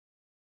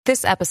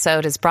This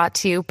episode is brought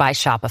to you by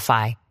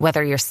Shopify.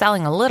 Whether you're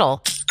selling a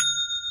little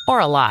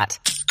or a lot,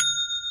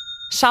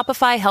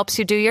 Shopify helps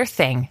you do your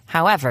thing,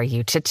 however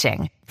you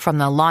cha-ching. From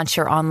the launch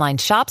your online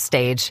shop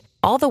stage,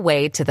 all the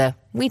way to the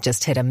we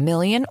just hit 1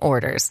 million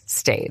orders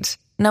stage.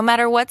 No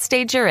matter what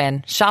stage you're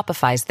in,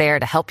 Shopify's there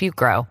to help you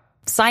grow.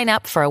 Sign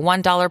up for a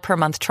 $1 per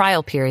month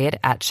trial period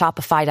at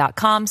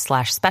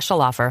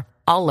shopify.com/special offer,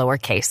 all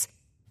lowercase.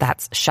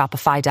 That's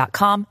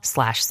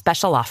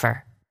shopify.com/special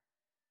offer.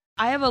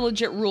 I have a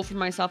legit rule for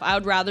myself. I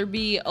would rather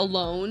be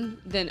alone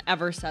than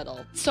ever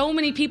settle. So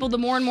many people, the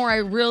more and more I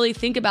really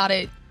think about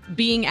it,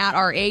 being at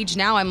our age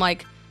now, I'm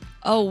like,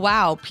 oh,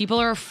 wow,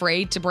 people are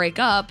afraid to break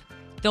up.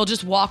 They'll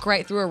just walk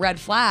right through a red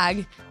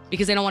flag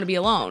because they don't want to be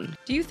alone.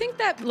 Do you think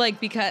that,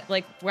 because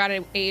we're at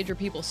an age where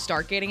people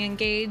start getting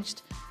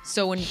engaged,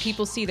 so when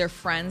people see their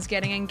friends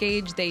getting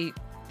engaged, they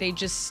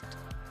just,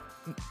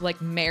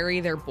 marry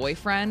their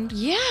boyfriend?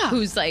 Yeah.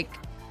 Who's,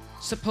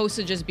 supposed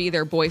to just be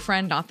their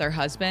boyfriend, not their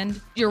husband?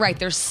 You're right.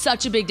 There's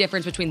such a big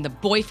difference between the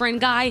boyfriend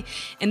guy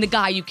and the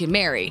guy you can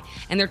marry.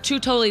 And they're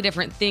two totally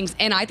different things.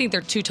 And I think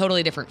they're two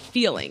totally different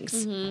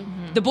feelings.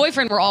 Mm-hmm. The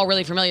boyfriend we're all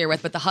really familiar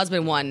with, but the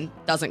husband one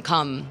doesn't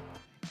come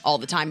all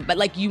the time. But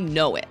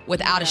it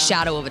without a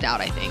shadow of a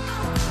doubt, I think.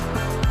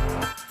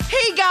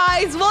 Hey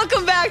guys,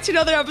 welcome back to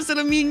another episode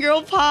of Mean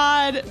Girl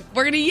Pod.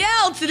 We're gonna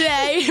yell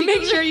today.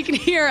 Make sure you can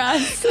hear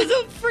us. There's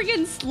a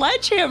freaking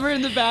sledgehammer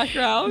in the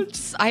background.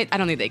 I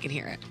don't think they can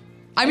hear it.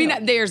 I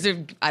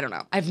don't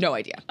know. I have no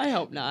idea. I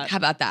hope not. How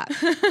about that?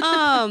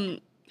 How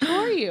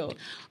are you?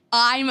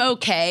 I'm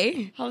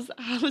okay. How's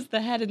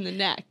the head and the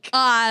neck?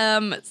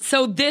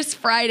 So this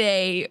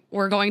Friday,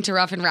 we're going to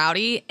Rough and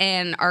Rowdy,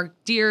 and our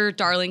dear,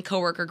 darling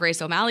coworker,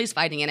 Grace O'Malley's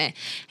fighting in it,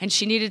 and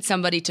she needed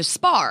somebody to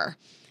spar.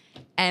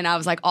 And I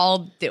was like,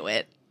 I'll do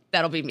it.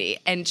 That'll be me.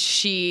 And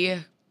she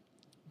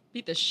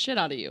beat the shit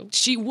out of you.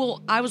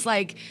 I was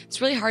like, it's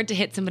really hard to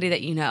hit somebody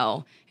that you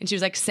know. And she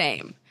was like,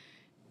 same.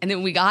 And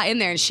then we got in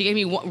there and she gave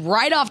me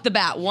right off the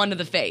bat, one to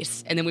the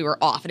face. And then we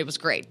were off and it was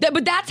great.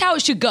 But that's how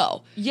it should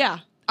go.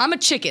 Yeah. I'm a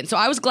chicken. So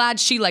I was glad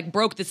she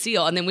broke the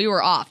seal and then we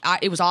were off.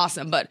 It was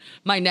awesome. But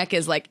my neck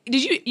is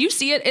did you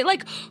see it?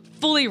 It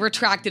fully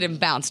retracted and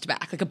bounced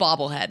back like a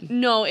bobblehead.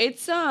 No,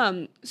 it's,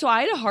 so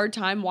I had a hard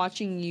time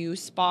watching you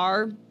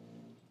spar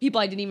people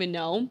I didn't even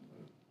know.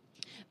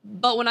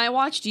 But when I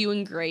watched you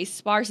and Grace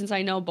spar, since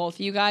I know both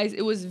of you guys,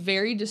 it was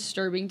very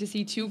disturbing to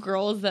see two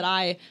girls that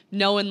I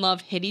know and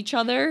love hit each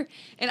other.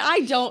 And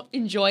I don't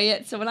enjoy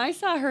it. So when I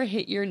saw her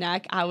hit your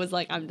neck, I was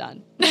like, I'm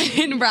done.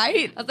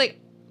 Right? I was like,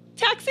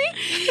 taxi?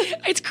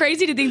 It's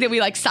crazy to think that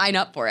we sign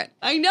up for it.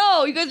 I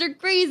know. You guys are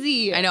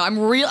crazy. I know.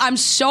 I'm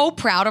so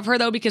proud of her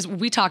though, because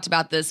we talked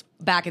about this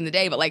back in the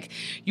day, but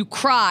you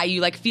cry,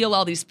 you feel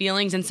all these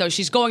feelings. And so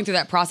she's going through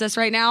that process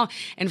right now.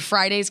 And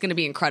Friday's going to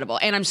be incredible.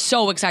 And I'm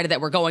so excited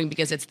that we're going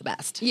because it's the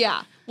best.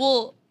 Yeah.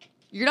 Well,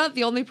 you're not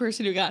the only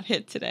person who got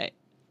hit today.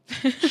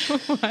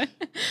 What?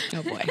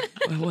 Oh boy.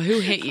 Well,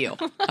 who hit you?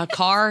 A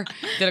car?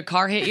 Did a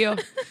car hit you?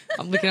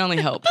 We can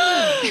only hope. No.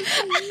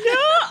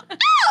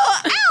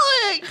 Ow,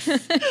 Alex!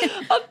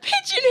 A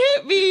pigeon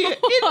hit me in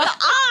the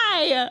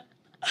eye.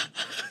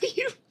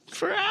 You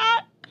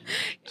brat. You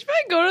should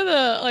probably go to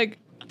the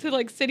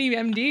City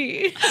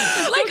MD.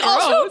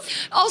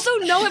 Also,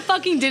 no, it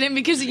fucking didn't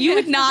because you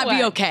would not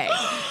be okay.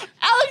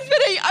 Alex, but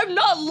I'm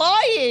not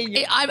lying.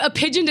 A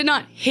pigeon did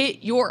not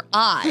hit your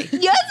eye.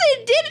 Yes,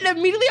 it did. And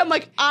immediately I'm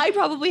like, I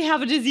probably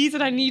have a disease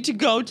and I need to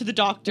go to the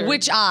doctor.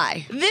 Which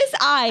eye? This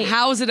eye.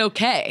 How is it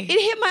okay?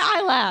 It hit my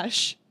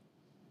eyelash.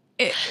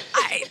 It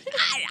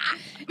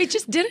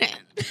just didn't.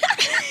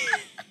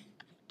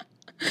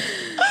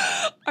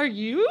 Are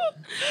you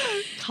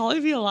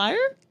calling me a liar?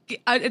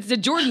 It's a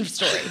Jordan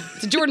story.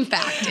 It's a Jordan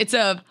fact.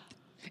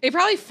 It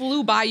probably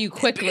flew by you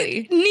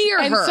quickly. Near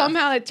and her. And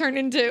somehow it turned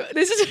into,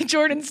 this is a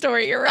Jordan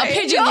story, you're right. A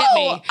pigeon hit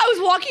me. I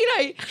was walking and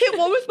I hit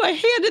one with my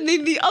hand and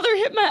then the other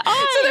hit my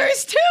eye. So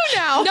there's two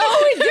now. No,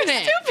 it didn't.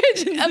 There's two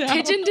pigeons now. A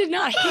pigeon did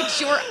not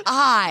hit your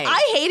eye.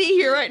 I hate it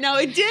here right now.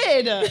 It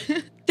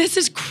did. This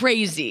is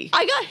crazy.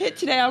 I got hit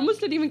today. I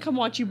almost didn't even come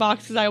watch you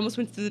box because I almost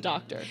went to the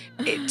doctor.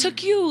 It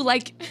took you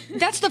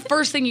that's the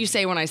first thing you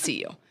say when I see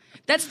you.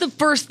 That's the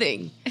first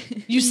thing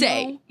you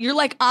say. No. You're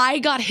like, I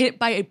got hit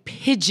by a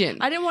pigeon.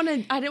 I didn't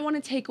want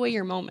to take away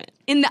your moment.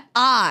 In the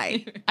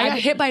eye. I got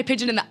hit by a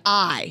pigeon in the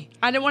eye.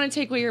 I didn't want to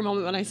take away your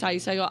moment when I saw you.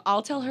 So I go,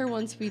 I'll tell her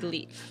once we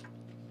leave.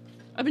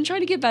 I've been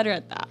trying to get better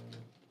at that.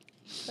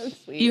 So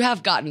sweet. You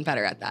have gotten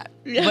better at that.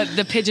 Yeah. But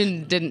the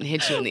pigeon didn't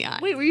hit you in the eye.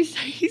 Wait, were you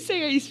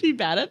saying I used to be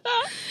bad at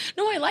that?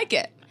 No, I like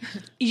it.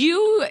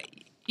 You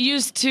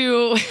used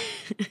to...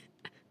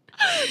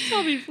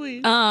 Tell me,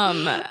 please.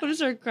 I'm gonna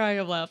start crying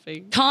of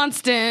laughing.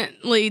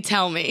 Constantly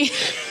tell me.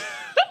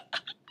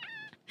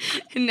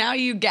 And now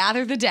you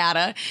gather the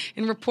data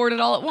and report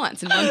it all at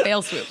once in one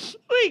fell swoop.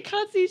 Wait,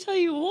 constantly tell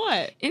you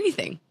what?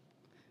 Anything.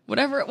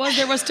 Whatever it was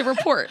there was to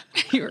report.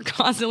 You were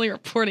constantly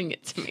reporting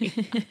it to me.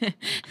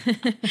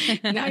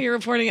 Now you're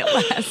reporting it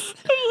less.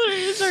 I'm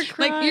literally gonna start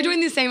crying. Like, you're doing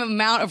the same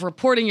amount of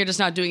reporting, you're just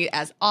not doing it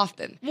as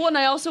often. Well, and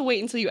I also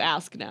wait until you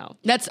ask now.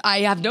 I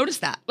have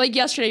noticed that. Like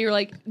yesterday, you were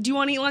like, do you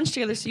want to eat lunch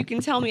together so you can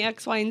tell me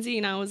X, Y, and Z?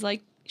 And I was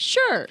like,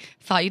 sure.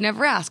 Thought you'd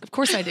never ask. Of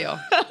course I do.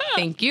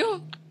 Thank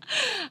you.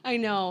 I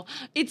know.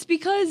 It's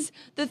because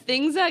the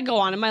things that go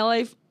on in my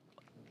life,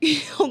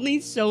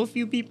 only so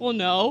few people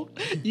know,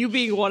 you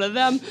being one of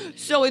them.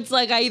 So it's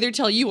like I either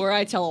tell you or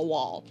I tell a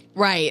wall.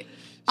 Right.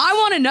 I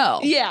want to know.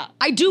 Yeah.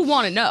 I do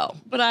want to know.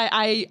 But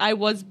I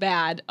was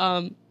bad.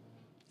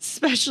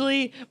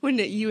 Especially when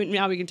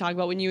now we can talk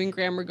about when you and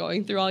Graham were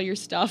going through all your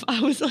stuff.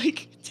 I was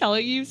like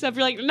telling you stuff.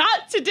 You're like,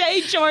 not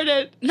today,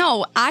 Jordan.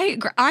 No,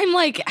 I'm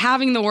like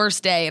having the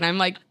worst day, and I'm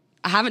like,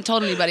 I haven't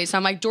told anybody. So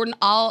I'm like, Jordan,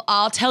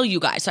 I'll tell you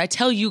guys. So I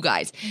tell you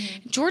guys.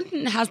 Mm-hmm.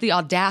 Jordan has the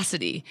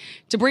audacity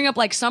to bring up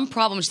like some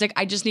problem. She's like,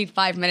 I just need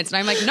 5 minutes. And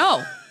I'm like,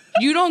 no,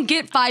 you don't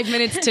get 5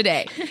 minutes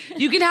today.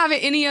 You can have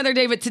it any other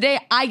day, but today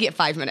I get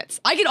 5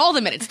 minutes. I get all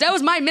the minutes. That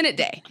was my minute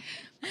day.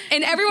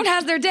 And everyone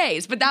has their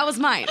days, but that was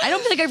mine. I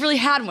don't feel like I've really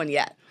had one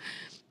yet.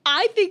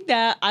 I think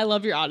that I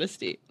love your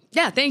honesty.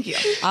 Yeah, thank you.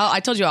 I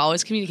told you I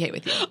always communicate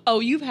with you. Oh,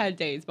 you've had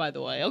days, by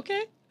the way,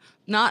 okay?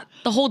 Not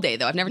the whole day,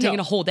 though. I've never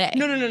taken a whole day.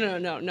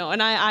 No.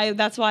 And I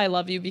that's why I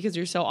love you, because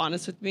you're so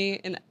honest with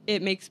me, and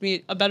it makes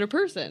me a better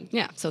person.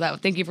 Yeah, so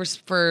thank you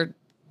for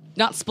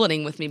not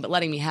splitting with me, but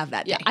letting me have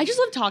that day. Yeah, I just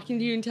love talking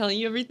to you and telling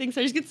you everything,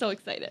 so I just get so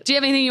excited. Do you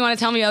have anything you want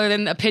to tell me other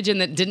than a pigeon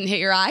that didn't hit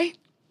your eye?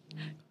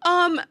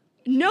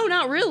 No,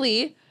 not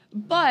really,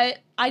 but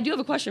I do have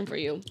a question for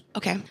you.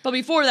 Okay. But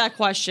before that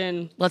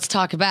question, let's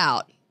talk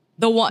about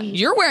the one.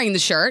 You're wearing the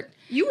shirt.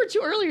 You were too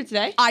earlier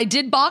today. I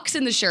did box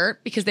in the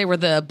shirt because they were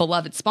the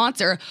beloved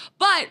sponsor.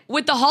 But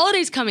with the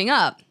holidays coming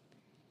up,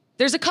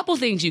 there's a couple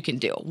things you can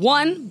do.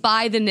 One,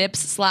 buy the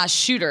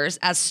Nips/shooters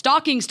as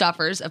stocking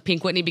stuffers of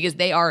Pink Whitney because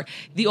they are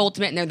the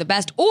ultimate and they're the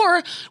best.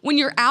 Or when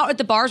you're out at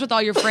the bars with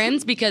all your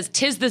friends, because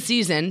 'tis the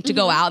season to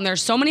go out and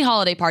there's so many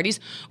holiday parties,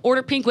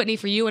 order Pink Whitney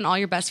for you and all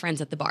your best friends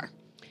at the bar.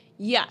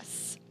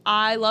 Yes.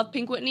 I love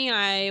Pink Whitney.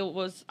 I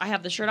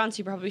have the shirt on, so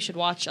you probably should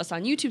watch us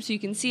on YouTube so you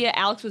can see it.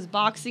 Alex was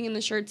boxing in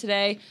the shirt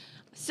today.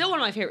 Still one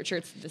of my favorite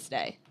shirts to this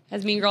day.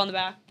 Has Mean Girl on the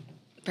back.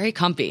 Very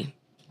comfy.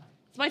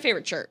 It's my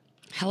favorite shirt.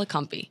 Hella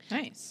comfy.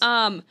 Nice.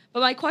 But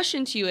my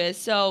question to you is,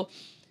 so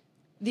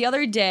the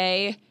other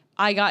day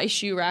I got a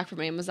shoe rack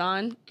from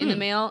Amazon in the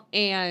mail,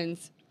 and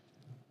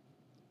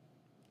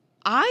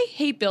I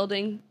hate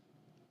building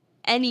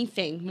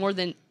anything more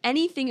than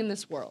anything in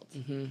this world.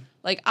 Mm-hmm.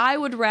 Like, I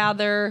would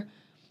rather,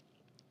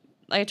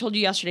 like I told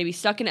you yesterday, be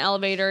stuck in an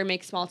elevator and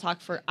make small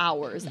talk for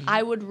hours. Mm-hmm.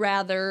 I would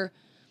rather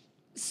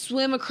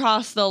swim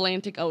across the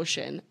Atlantic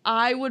Ocean.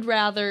 I would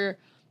rather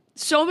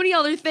so many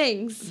other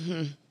things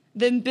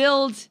than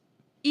build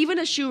even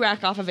a shoe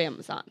rack off of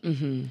Amazon.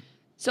 Mm-hmm.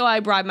 So I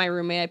bribed my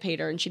roommate. I paid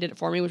her, and she did it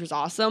for me, which was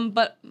awesome.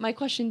 But my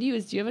question to you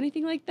is, do you have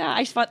anything like that?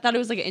 I just thought it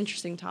was like an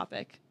interesting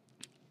topic.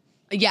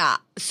 Yeah.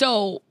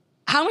 So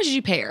how much did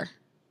you pay her?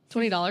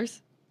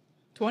 $20.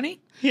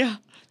 20? Yeah.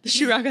 The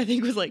shoe rack, I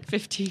think, was like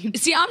 15.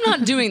 See, I'm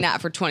not doing that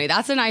for 20.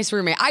 That's a nice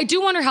roommate. I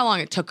do wonder how long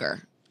it took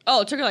her.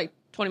 Oh, it took her like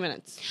 20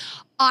 minutes.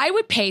 I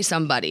would pay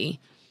somebody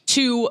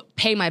to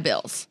pay my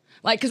bills.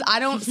 Like, because I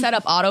don't set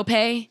up auto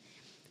pay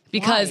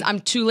because Why? I'm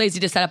too lazy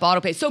to set up auto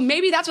pay. So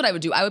maybe that's what I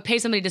would do. I would pay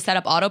somebody to set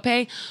up auto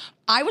pay.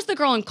 I was the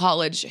girl in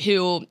college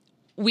who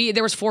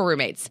there was 4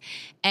 roommates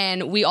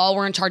and we all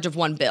were in charge of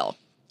one bill.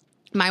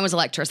 Mine was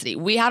electricity.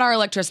 We had our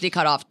electricity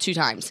cut off 2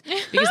 times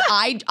because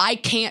I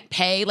can't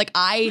pay. Like,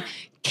 I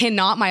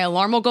cannot. My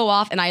alarm will go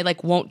off and I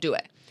like won't do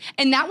it.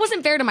 And that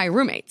wasn't fair to my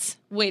roommates.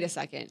 Wait a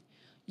second.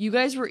 You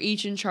guys were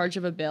each in charge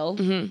of a bill.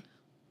 Mm-hmm.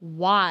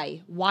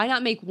 Why? Why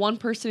not make one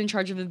person in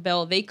charge of the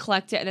bill? They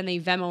collect it and then they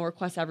Venmo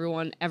request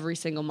everyone every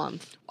single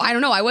month. I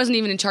don't know. I wasn't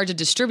even in charge of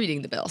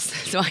distributing the bills.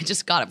 So I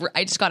just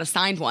got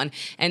assigned one.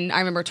 And I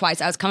remember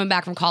twice. I was coming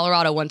back from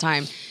Colorado one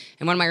time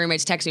and one of my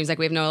roommates texted me. He was like,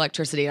 we have no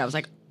electricity. And I was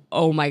like,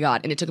 oh my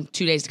God. And it took him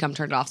 2 days to come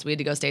turn it off. So we had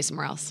to go stay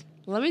somewhere else.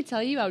 Let me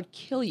tell you, I would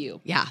kill you.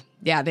 Yeah.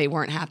 Yeah. They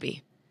weren't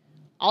happy.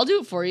 I'll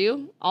do it for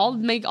you. I'll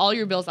make all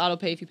your bills auto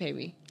pay if you pay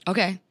me.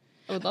 Okay.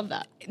 I would love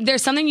that.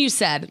 There's something you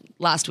said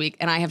last week,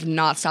 and I have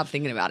not stopped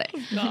thinking about it.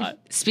 God.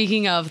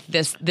 Speaking of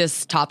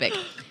this topic,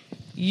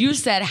 you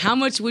said, how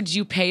much would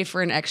you pay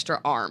for an extra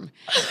arm?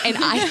 And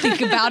I think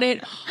about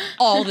it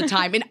all the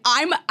time. And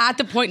I'm at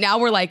the point now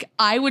where, like,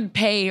 I would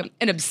pay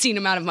an obscene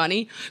amount of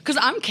money because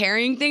I'm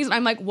carrying things. And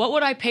I'm like, what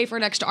would I pay for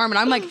an extra arm? And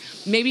I'm like,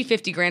 maybe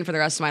 $50,000 for the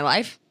rest of my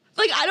life.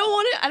 Like, I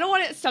don't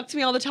want it stuck to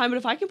me all the time, but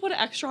if I can put an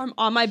extra arm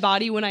on my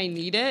body when I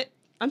need it,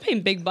 I'm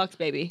paying big bucks,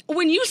 baby.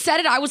 When you said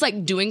it, I was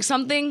like doing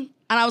something,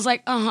 and I was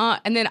like,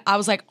 and then I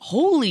was like,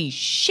 holy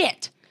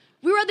shit.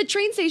 We were at the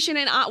train station,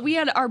 and we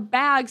had our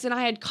bags, and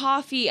I had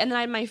coffee, and then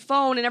I had my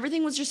phone, and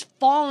everything was just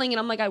falling, and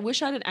I'm like, I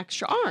wish I had an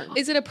extra arm.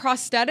 Is it a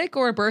prosthetic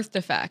or a birth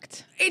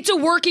defect? It's a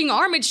working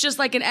arm. It's just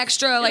like an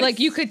extra, like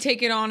you could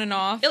take it on and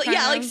off.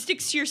 Like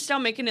sticks to your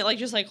stomach, and it like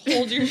just like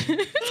holds your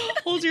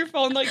holds your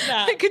phone like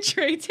that, like a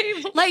tray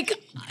table. like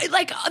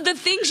the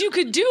things you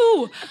could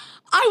do.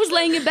 I was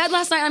laying in bed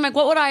last night. And I'm like,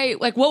 what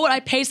would I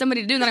pay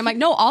somebody to do? And then I'm like,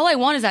 no, all I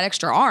want is that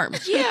extra arm.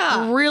 Yeah.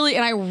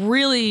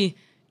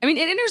 I mean,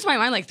 it enters my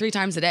mind like 3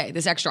 times a day,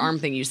 this extra arm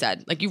thing you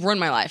said. Like, you've ruined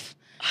my life.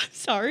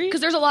 Sorry.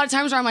 Because there's a lot of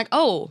times where I'm like,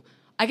 oh,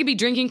 I could be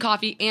drinking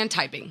coffee and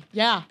typing.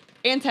 Yeah.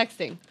 And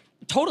texting.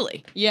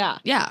 Totally. Yeah.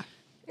 Yeah.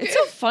 It's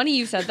so funny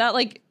you said that.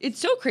 Like, it's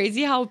so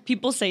crazy how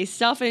people say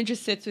stuff and it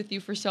just sits with you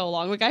for so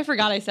long. Like, I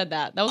forgot I said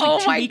that. That was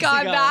like 2 weeks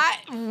ago.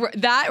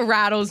 that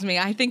rattles me.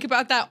 I think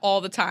about that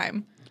all the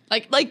time.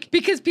 Like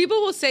because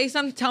people will say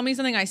something, tell me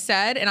something I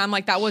said, and I'm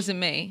like, that wasn't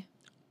me.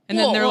 And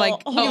then they're like,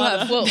 you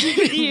have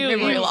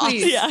memory loss.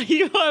 Please. Yeah,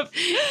 you have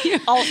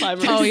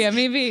Alzheimer's. Oh yeah,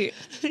 maybe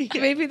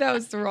that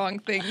was the wrong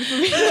thing for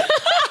me to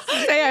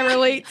say I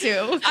relate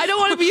to. I don't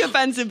want to be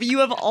offensive, but you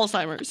have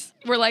Alzheimer's.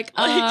 We're like,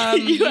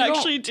 you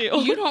actually do.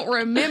 You don't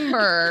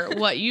remember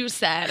what you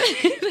said.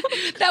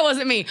 That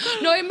wasn't me.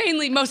 No, it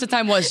mainly, most of the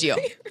time, was you.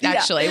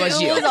 Actually, it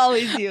was you. It was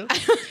always you.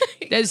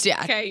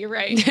 Yeah. Okay, you're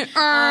right.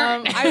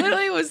 I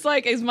literally was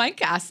like, is Mike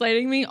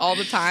gaslighting me all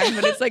the time?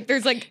 But it's like,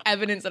 there's like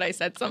evidence that I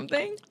said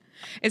something.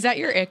 Is that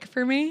your ick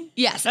for me?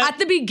 Yes. At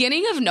the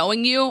beginning of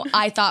knowing you,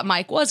 I thought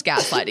Mike was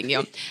gaslighting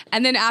you.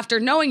 And then after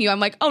knowing you, I'm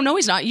like, oh, no,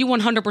 he's not. You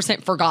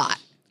 100% forgot.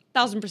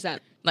 1000%.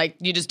 Like,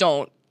 you just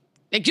don't.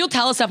 Like, you'll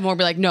tell us stuff and we'll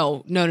be like,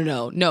 no,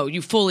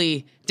 you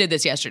fully did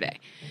this yesterday.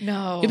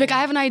 No. You're like,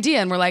 I have an idea.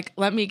 And we're like,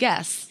 let me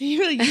guess.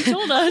 You're like, you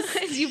told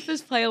us. You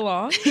just play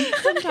along.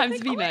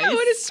 Sometimes be nice.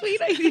 What a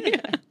sweet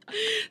idea.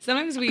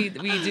 Sometimes we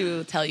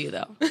do tell you,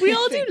 though. We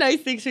all do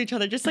nice things to each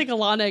other. Just like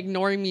Alana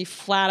ignoring me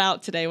flat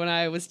out today when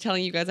I was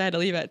telling you guys I had to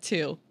leave at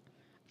 2.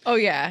 Oh,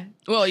 yeah.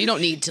 Well, you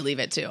don't need to leave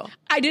it, too.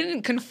 I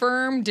didn't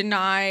confirm,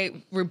 deny,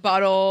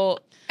 rebuttal,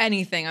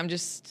 anything. I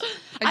just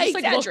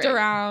like looked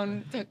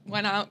around,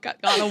 went out, got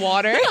a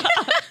water.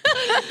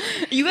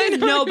 You guys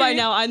know by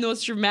now I'm the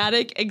most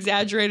dramatic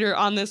exaggerator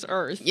on this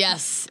earth.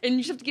 Yes. And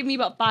you just have to give me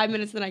about 5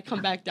 minutes, then I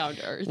come back down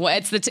to earth. Well,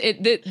 it's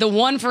the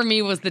one for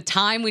me was the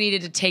time we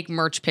needed to take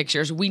merch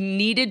pictures. We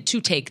needed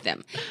to take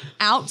them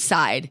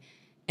outside,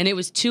 and it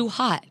was too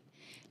hot.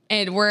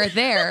 And we're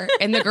there,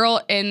 and the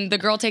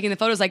girl taking the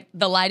photos like,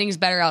 the lighting's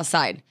better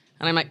outside.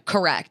 And I'm like,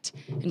 correct.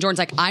 And Jordan's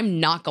like, I'm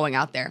not going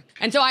out there.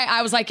 And so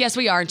I was like, yes,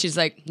 we are. And she's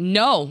like,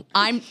 no,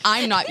 I'm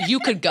not. You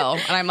could go.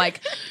 And I'm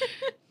like,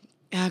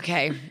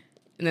 okay.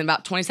 And then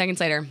about 20 seconds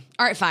later,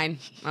 all right, fine.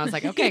 And I was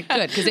like, okay,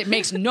 good. Because it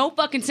makes no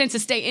fucking sense to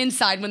stay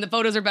inside when the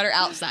photos are better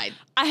outside.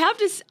 I have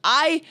to,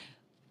 I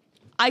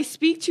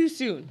speak too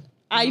soon.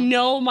 I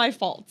know my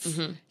faults.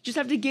 Just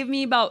have to give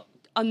me about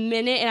a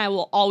minute and I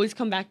will always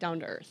come back down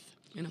to earth.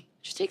 I know.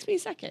 Just takes me a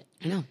second.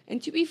 I know.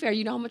 And to be fair,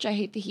 you know how much I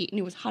hate the heat, and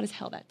it was hot as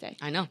hell that day.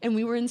 I know. And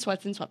we were in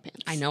sweats and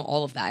sweatpants. I know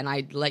all of that, and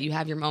I let you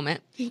have your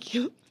moment. Thank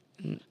you.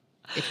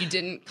 If you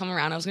didn't come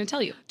around, I was going to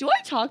tell you. Do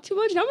I talk too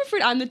much? Now I'm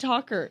afraid I'm the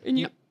talker. And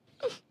you...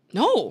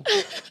 No,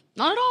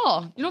 not at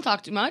all. You don't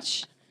talk too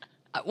much.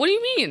 What do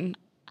you mean?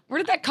 Where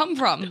did that come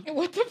from?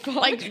 What the fuck?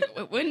 Like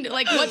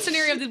what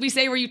scenario did we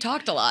say where you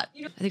talked a lot?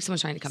 I think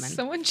someone's trying to come in.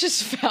 Someone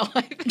just fell.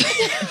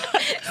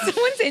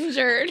 Someone's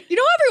injured. You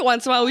know, every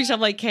once in a while we should have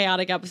like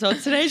chaotic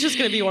episodes. Today's just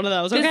going to be one of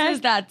those, okay? This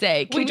is that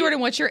day. Wait, Jordan,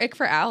 what's your ick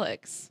for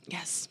Alex?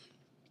 Yes.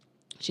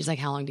 She's like,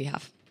 how long do you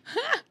have?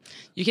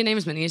 You can name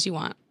as many as you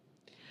want.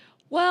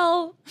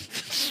 Well,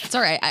 it's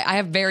all right. I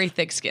have very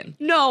thick skin.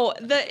 No,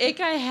 the ick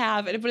I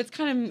have, but it's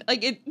kind of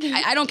like it.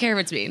 I don't care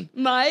if it's mean.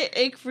 My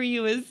ick for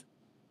you is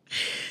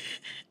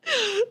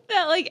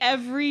that like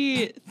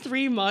every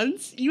 3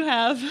 months you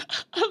have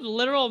a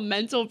literal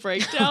mental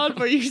breakdown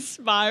where you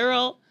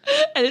spiral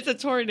and it's a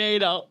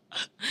tornado.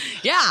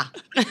 Yeah.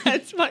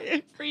 That's my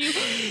ick for you.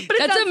 But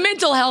that's a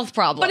mental health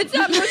problem. But it's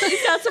not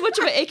so much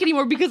of an ick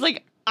anymore because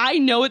like I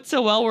know it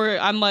so well where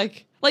I'm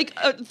like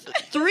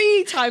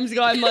 3 times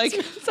ago I'm like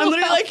I'm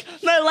literally like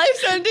my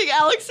life's ending,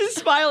 Alex is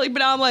smiling, but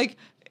now I'm like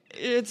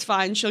it's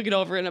fine, she'll get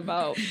over it in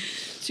about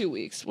 2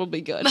 weeks, we'll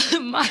be good.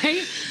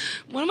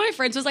 One of my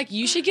friends was like,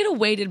 you should get a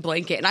weighted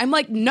blanket. And I'm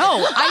like, no,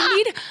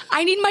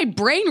 I need my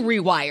brain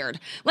rewired.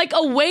 Like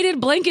a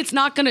weighted blanket's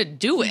not gonna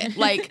do it.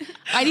 Like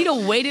I need a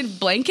weighted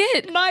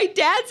blanket. My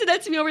dad said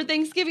that to me over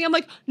Thanksgiving. I'm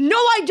like, no,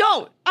 I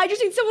don't. I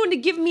just need someone to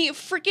give me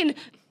freaking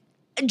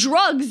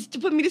drugs to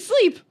put me to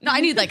sleep. No,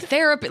 I need like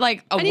therapy,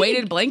 like a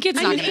weighted blanket's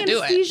not gonna do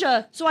it.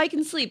 Anesthesia so I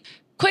can sleep.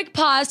 Quick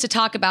pause to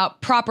talk about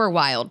Proper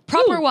Wild.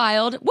 Proper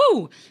Wild,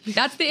 woo!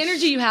 That's the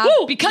energy you have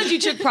because you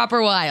took Proper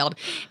Wild.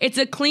 It's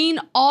a clean,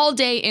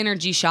 all-day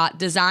energy shot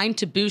designed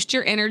to boost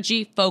your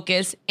energy,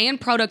 focus, and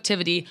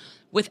productivity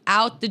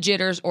without the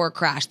jitters or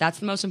crash. That's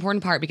the most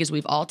important part because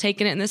we've all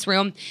taken it in this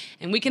room,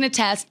 and we can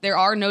attest there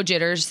are no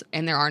jitters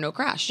and there are no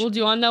crash. Well, do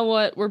you want to know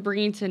what we're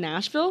bringing to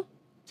Nashville?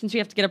 Since we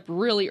have to get up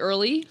really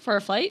early for our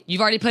flight.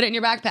 You've already put it in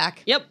your backpack.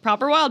 Yep,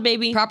 Proper Wild,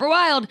 baby. Proper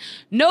Wild.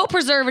 No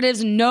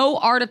preservatives, no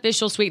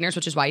artificial sweeteners,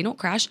 which is why you don't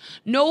crash.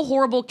 No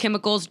horrible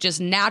chemicals, just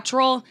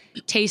natural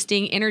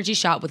tasting energy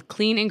shot with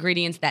clean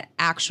ingredients that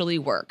actually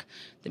work.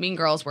 The Mean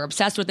Girls, we're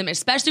obsessed with them,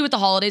 especially with the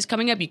holidays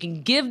coming up. You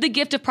can give the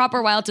gift of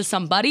Proper Wild to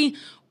somebody,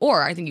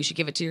 or I think you should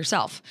give it to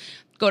yourself.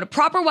 Go to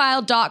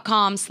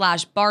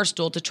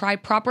properwild.com/barstool to try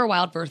Proper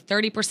Wild for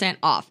 30%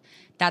 off.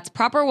 That's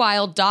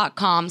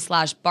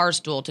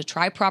properwild.com/barstool to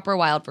try Proper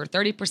Wild for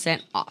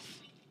 30% off.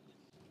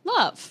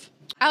 Love.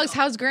 Alex,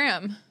 how's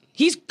Graham?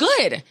 He's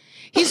good.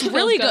 He's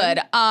really good.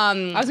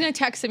 I was going to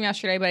text him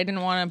yesterday, but I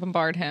didn't want to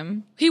bombard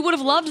him. He would have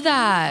loved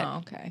that. Oh,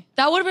 okay.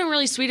 That would have been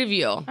really sweet of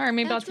you. All right,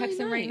 maybe That's I'll text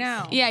really him right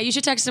nice. now. Yeah, you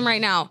should text him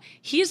right now.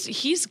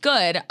 He's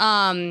good.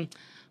 I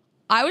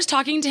was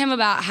talking to him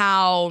about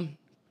how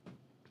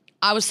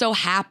I was so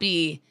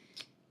happy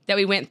that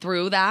we went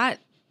through that,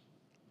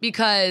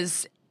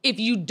 because if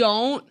you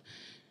don't,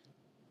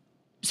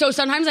 so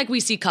sometimes like we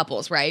see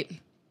couples, right?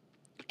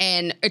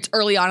 And it's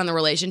early on in the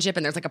relationship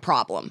and there's like a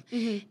problem.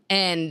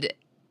 And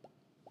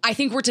I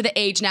think we're to the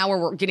age now where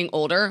we're getting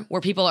older, where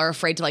people are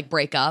afraid to like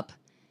break up.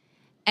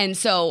 And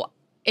so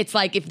it's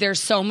like if there's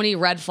so many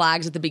red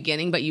flags at the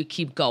beginning, but you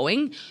keep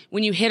going,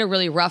 when you hit a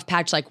really rough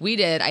patch like we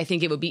did, I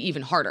think it would be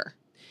even harder.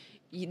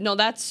 No,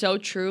 that's so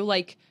true.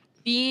 Like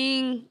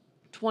being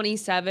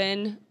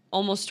 27,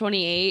 almost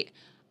 28,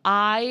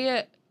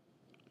 I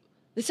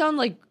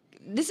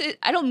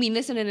don't mean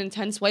this in an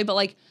intense way, but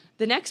like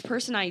the next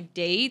person I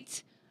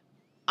date,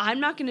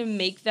 I'm not going to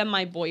make them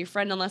my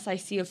boyfriend unless I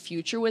see a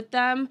future with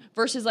them,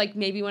 versus like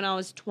maybe when I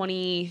was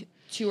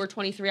 22 or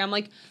 23, I'm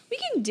like, we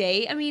can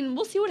date. I mean,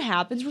 we'll see what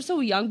happens. We're so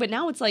young, but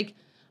now it's like,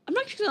 I'm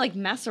not just going to like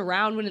mess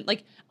around when it,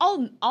 like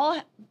I'll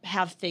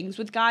have things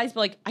with guys,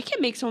 but like I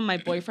can't make someone my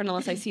boyfriend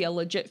unless I see a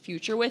legit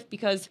future with,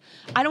 because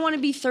I don't want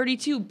to be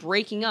 32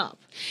 breaking up.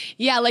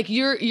 Yeah, like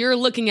you're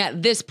looking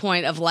at this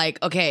point of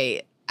like,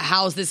 okay,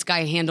 how's this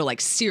guy handle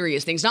like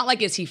serious things? Not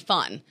like, is he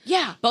fun?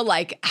 Yeah. But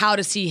like, how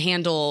does he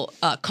handle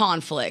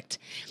conflict?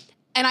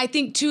 And I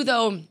think too,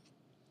 though,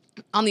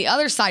 on the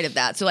other side of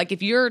that, so like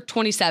if you're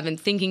 27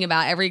 thinking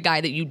about every guy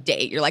that you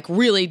date, you're like,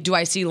 really, do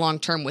I see long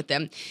term with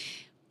them?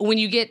 When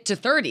you get to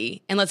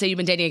 30, and let's say you've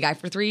been dating a guy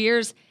for 3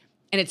 years,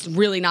 and it's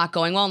really not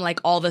going well, and like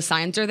all the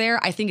signs are there,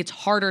 I think it's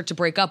harder to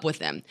break up with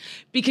them,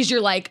 because you're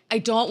like, I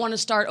don't want to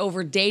start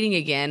over dating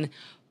again,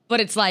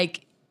 but it's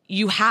like,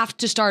 you have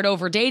to start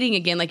over dating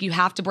again. Like you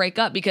have to break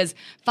up, because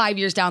 5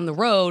 years down the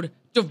road,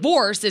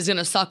 divorce is going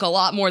to suck a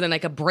lot more than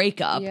like a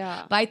breakup.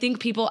 Yeah. But I think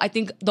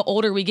the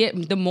older we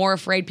get, the more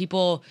afraid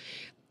people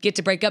get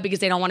to break up, because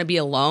they don't want to be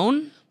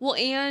alone. Well,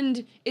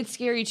 and it's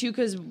scary too,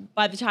 because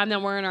by the time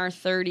that we're in our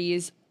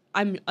 30s,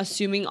 I'm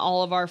assuming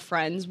all of our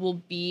friends will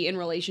be in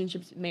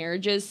relationships,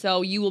 marriages,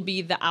 so you will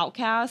be the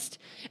outcast.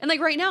 And like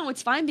right now,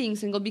 it's fine being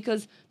single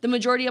because the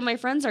majority of my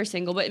friends are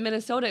single. But in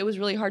Minnesota, it was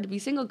really hard to be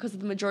single because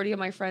the majority of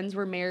my friends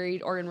were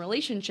married or in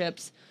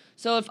relationships.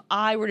 So if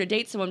I were to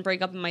date someone,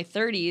 break up in my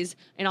 30s,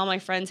 and all my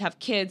friends have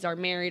kids, are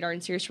married, are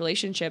in serious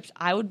relationships,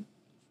 I would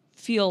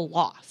feel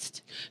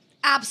lost.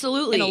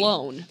 Absolutely. And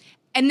alone.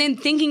 And then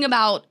thinking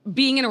about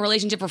being in a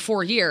relationship for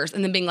 4 years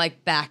and then being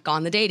like back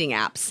on the dating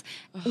apps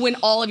when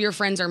all of your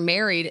friends are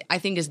married, I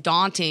think is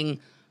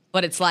daunting,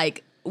 but it's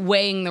like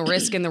weighing the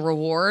risk and the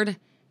reward.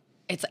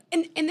 It's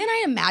and then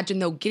I imagine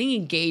though getting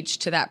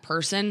engaged to that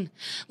person.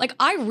 Like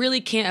I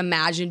really can't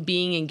imagine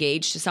being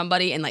engaged to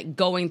somebody and like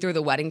going through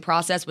the wedding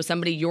process with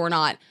somebody you're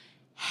not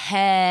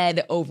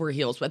head over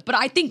heels with. But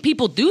I think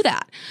people do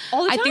that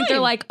all the I time. think they're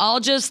like,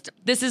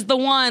 this is the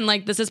one.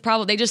 Like this is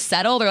probably, they just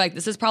settle. They're like,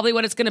 this is probably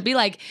what it's going to be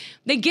like.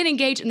 They get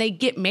engaged and they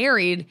get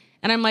married.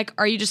 And I'm like,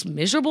 are you just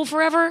miserable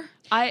forever?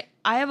 I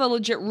have a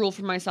legit rule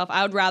for myself.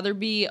 I would rather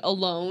be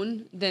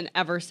alone than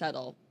ever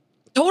settle.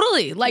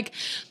 Totally. Like,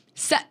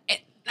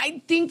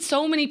 I think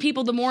so many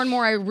people, the more and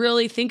more I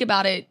really think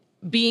about it,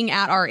 being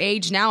at our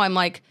age now, I'm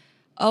like,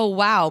 oh,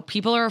 wow,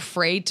 people are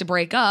afraid to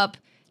break up.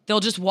 They'll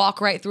just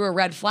walk right through a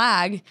red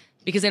flag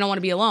because they don't want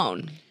to be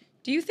alone.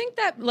 Do you think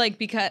that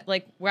because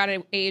we're at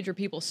an age where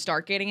people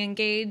start getting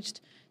engaged,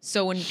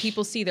 so when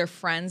people see their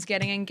friends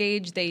getting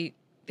engaged, they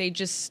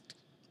just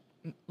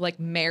like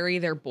marry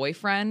their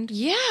boyfriend?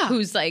 Yeah.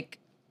 Who's like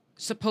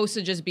supposed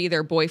to just be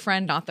their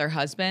boyfriend, not their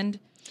husband?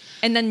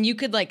 And then you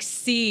could like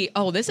see,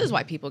 oh, this is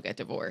why people get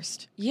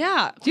divorced.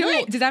 Yeah.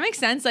 Does that make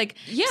sense? Like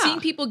Yeah. seeing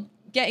people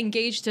get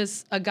engaged to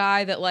a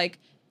guy that like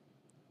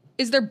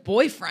is their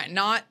boyfriend,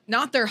 not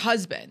their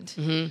husband.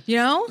 You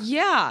know?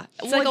 Yeah.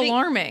 It's like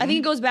alarming. I think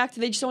it goes back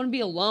to they just don't want to be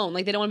alone.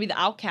 Like they don't want to be the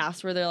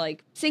outcast where they're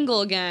like single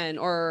again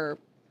or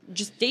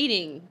just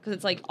dating. Because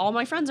it's like all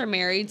my friends are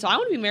married, so I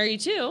want to be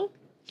married too.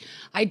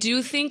 I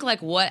do think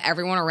like what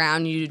everyone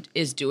around you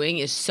is doing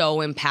is so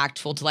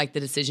impactful to like the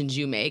decisions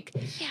you make.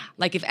 Yeah.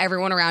 Like if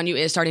everyone around you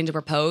is starting to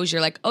propose,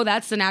 you're like, oh,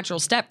 that's the natural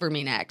step for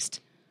me next.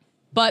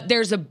 But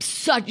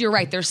you're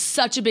right, there's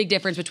such a big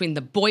difference between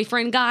the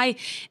boyfriend guy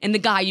and the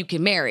guy you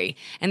can marry.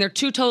 And they're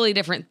two totally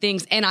different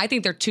things. And I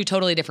think they're two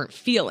totally different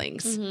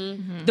feelings.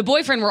 The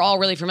boyfriend we're all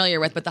really familiar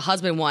with, but the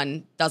husband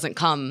one doesn't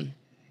come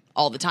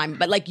all the time.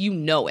 But like, you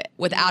know it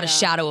without a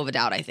shadow of a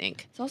doubt, I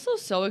think. It's also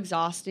so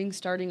exhausting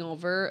starting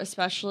over,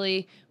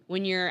 especially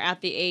when you're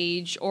at the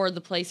age or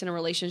the place in a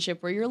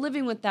relationship where you're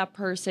living with that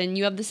person.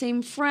 You have the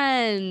same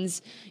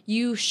friends.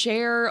 You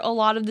share a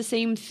lot of the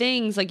same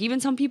things. Like even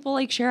some people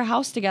like share a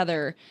house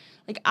together.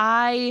 Like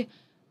I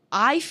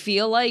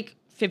feel like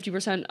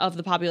 50% of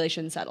the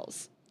population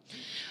settles.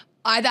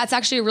 That's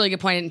actually a really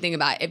good point I didn't think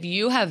about. If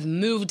you have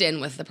moved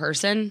in with the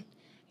person,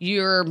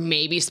 you're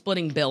maybe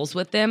splitting bills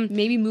with them.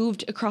 Maybe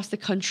moved across the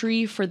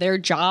country for their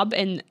job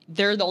and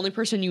they're the only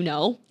person you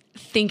know.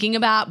 Thinking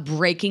about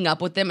breaking up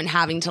with them and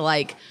having to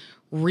like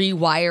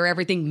rewire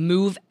everything,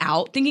 move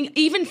out,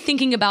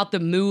 thinking about the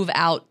move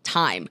out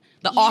time,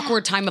 the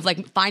awkward time of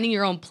like finding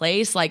your own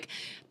place, like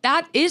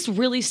that is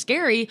really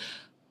scary.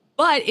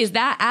 But is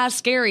that as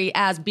scary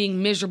as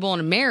being miserable in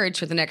a marriage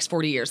for the next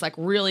 40 years? Like,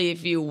 really,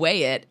 if you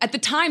weigh it, at the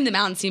time, the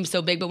mountain seems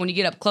so big, but when you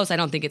get up close, I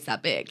don't think it's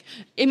that big.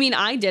 I mean,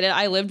 I did it.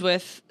 I lived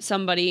with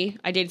somebody.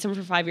 I dated someone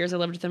for 5 years. I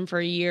lived with them for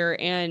a year,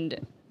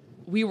 and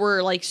we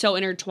were like so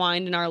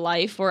intertwined in our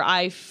life where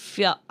I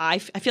feel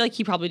like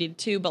he probably did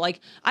too, but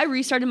like I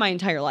restarted my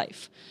entire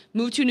life.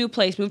 Moved to a new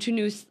place, moved to a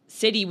new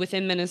city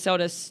within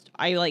Minnesota.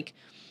 I like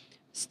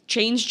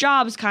changed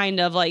jobs kind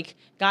of like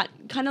got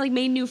kind of like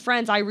made new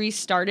friends. I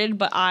restarted,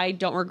 but I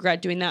don't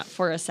regret doing that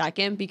for a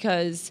second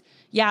because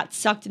yeah, it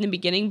sucked in the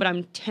beginning, but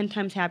I'm 10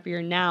 times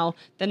happier now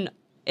than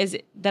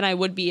I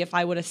would be if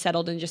I would have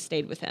settled and just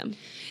stayed with him.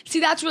 See,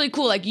 that's really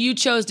cool. Like you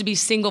chose to be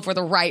single for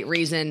the right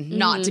reason,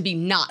 not to be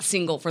not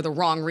single for the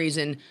wrong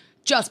reason,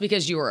 just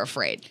because you were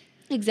afraid.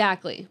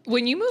 Exactly.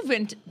 When you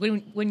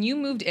when you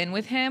moved in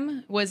with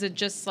him, was it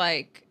just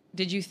like,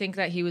 did you think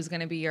that he was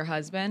going to be your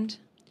husband?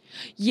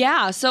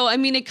 Yeah. So, I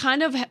mean,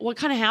 what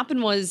kind of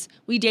happened was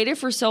we dated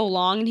for so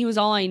long and he was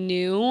all I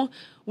knew,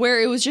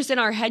 where it was just in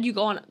our head, you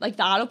go on like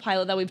the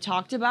autopilot that we've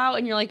talked about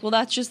and you're like, well,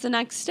 that's just the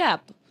next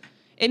step.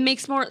 It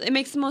makes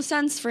the most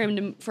sense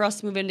for us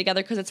to move in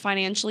together because it's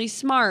financially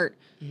smart.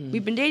 Mm-hmm.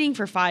 We've been dating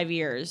for 5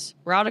 years.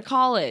 We're out of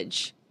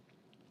college.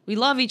 We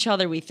love each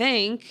other, we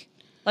think.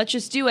 Let's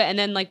just do it. And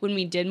then like when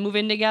we did move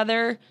in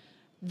together,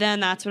 then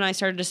that's when I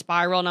started to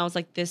spiral and I was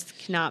like, this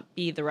cannot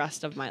be the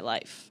rest of my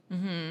life.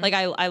 Mm-hmm. Like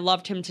I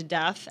loved him to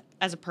death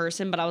as a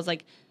person, but I was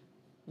like,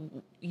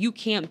 you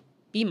can't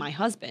be my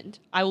husband.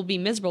 I will be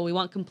miserable. We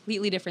want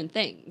completely different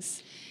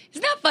things.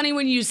 Isn't that funny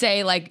when you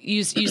say like,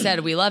 you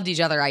said we loved each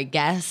other, I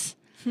guess.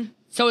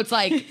 So it's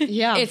like,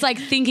 yeah, it's like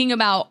thinking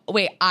about,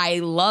 wait, I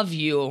love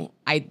you.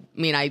 I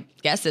mean, I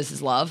guess this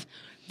is love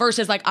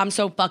versus like, I'm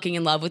so fucking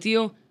in love with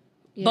you.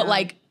 Yeah. But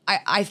like,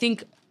 I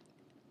think,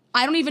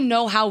 I don't even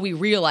know how we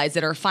realize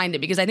it or find it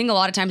because I think a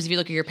lot of times if you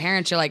look at your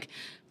parents, you're like,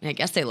 I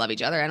guess they love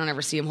each other. I don't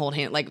ever see them hold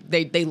hands. Like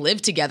they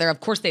live together. Of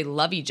course they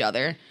love each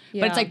other.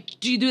 Yeah. But it's like,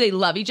 do they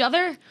love each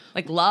other?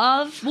 Like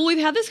love? Well, we've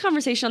had this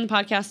conversation on the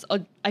podcast,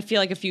 I feel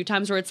like a few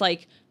times where it's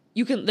like,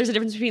 there's a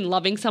difference between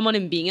loving someone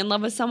and being in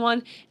love with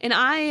someone. And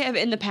I have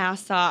in the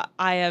past thought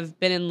I have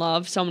been in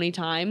love so many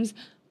times,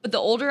 but the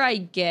older I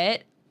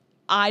get,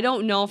 I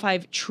don't know if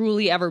I've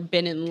truly ever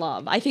been in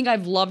love. I think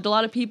I've loved a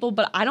lot of people,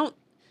 but I don't,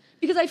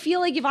 because I feel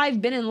like if I've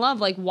been in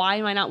love, like why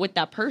am I not with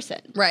that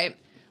person? Right.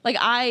 Like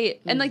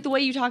and like the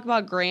way you talk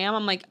about Graham,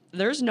 I'm like,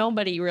 there's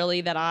nobody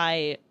really that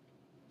I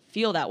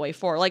feel that way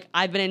for. Like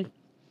I've been in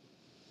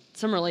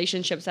some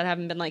relationships that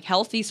haven't been like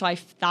healthy, so I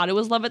thought it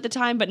was love at the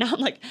time, but now I'm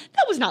like,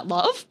 that was not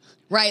love.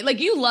 Right, like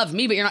you love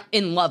me, but you're not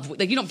in love.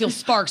 Like you don't feel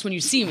sparks when you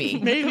see me.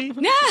 Maybe.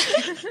 Nah.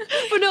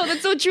 But no,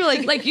 that's so true.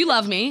 Like you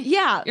love me.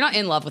 Yeah. You're not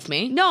in love with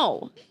me.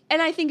 No.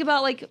 And I think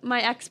about like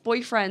my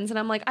ex-boyfriends and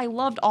I'm like, I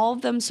loved all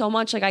of them so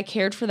much. Like I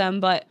cared for them,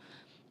 but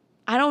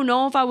I don't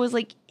know if I was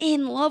like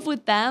in love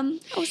with them.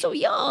 I was so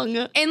young.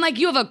 And like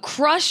you have a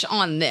crush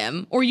on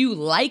them or you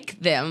like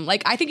them.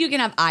 Like I think you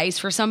can have eyes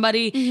for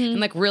somebody and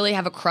like really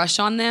have a crush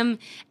on them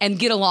and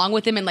get along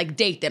with them and like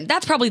date them.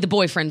 That's probably the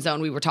boyfriend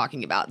zone we were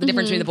talking about. The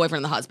difference between the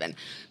boyfriend and the husband.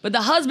 But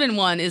the husband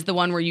one is the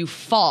one where you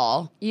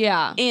fall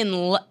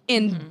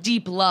in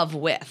deep love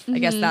with. I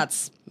guess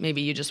that's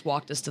maybe you just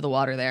walked us to the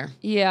water there.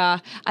 Yeah.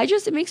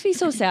 It makes me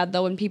so sad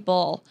though when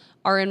people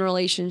are in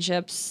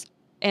relationships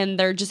and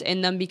they're just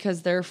in them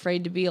because they're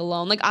afraid to be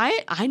alone. Like,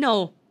 I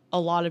know a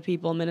lot of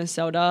people in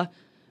Minnesota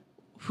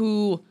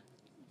who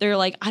they're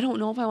like, I don't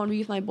know if I want to be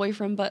with my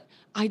boyfriend, but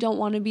I don't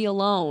want to be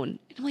alone.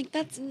 And I'm like,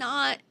 that's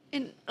not,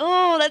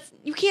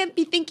 you can't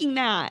be thinking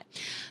that.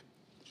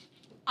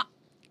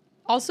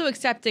 Also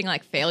accepting,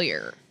 like,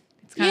 failure.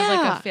 It's kind of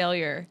like a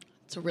failure.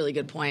 It's a really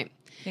good point.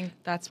 I think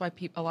that's why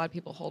a lot of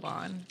people hold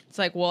on. It's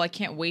like, well, I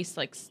can't waste,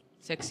 like,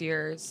 6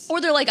 years. Or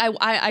they're like, I've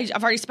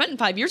already spent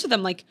 5 years with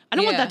them. Like, I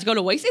don't want that to go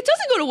to waste. It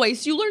doesn't go to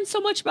waste. You learn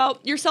so much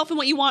about yourself and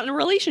what you want in a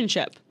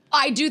relationship.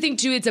 I do think,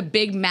 too, it's a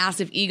big,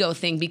 massive ego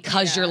thing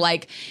because you're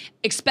like,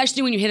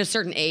 especially when you hit a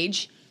certain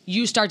age,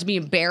 you start to be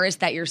embarrassed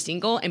that you're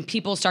single and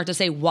people start to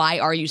say, why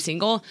are you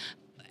single?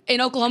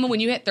 In Oklahoma, when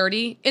you hit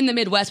 30, in the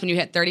Midwest, when you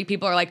hit 30,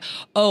 people are like,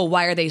 oh,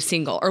 why are they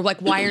single? Or like,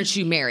 why aren't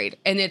you married?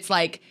 And it's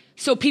like,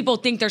 so people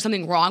think there's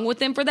something wrong with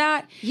them for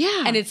that.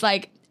 Yeah. And it's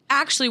like,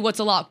 actually, what's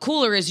a lot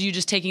cooler is you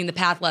just taking the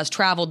path less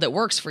traveled that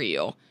works for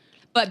you.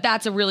 But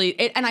that's a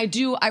really,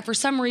 for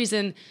some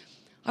reason,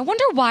 I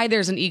wonder why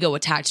there's an ego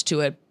attached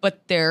to it,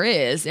 but there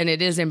is, and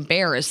it is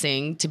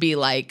embarrassing to be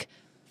like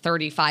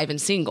 35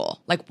 and single.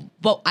 Like,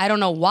 well, I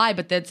don't know why,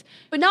 but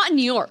not in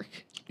New York.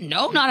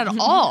 No, not at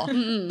all.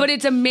 But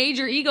it's a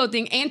major ego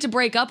thing. And to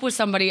break up with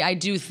somebody, I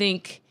do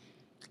think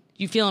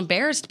you feel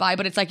embarrassed by,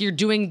 but it's like you're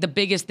doing the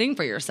biggest thing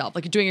for yourself.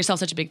 Like you're doing yourself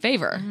such a big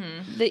favor.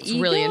 It's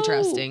really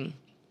interesting.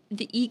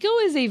 The ego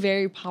is a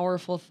very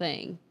powerful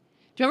thing.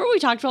 remember what we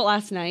talked about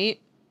last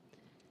night?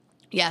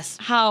 Yes.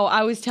 How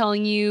I was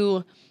telling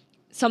you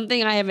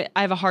something I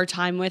have a hard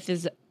time with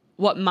is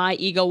what my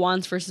ego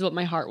wants versus what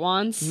my heart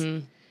wants.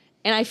 And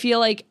I feel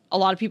like a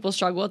lot of people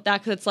struggle with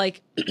that because it's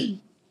like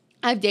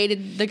I've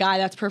dated the guy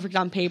that's perfect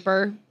on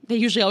paper. They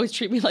usually always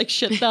treat me like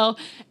shit though.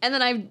 And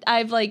then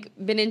I've like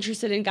been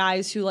interested in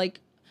guys who like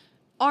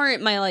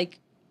aren't my like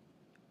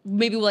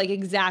maybe like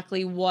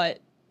exactly what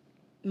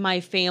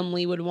my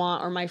family would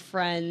want or my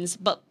friends,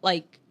 but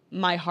like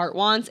my heart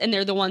wants, and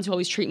they're the ones who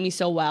always treat me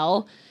so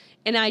well.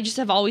 And I just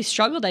have always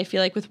struggled, I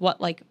feel like, with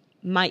what like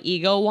my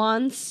ego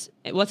wants,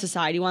 what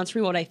society wants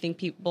from me, what I think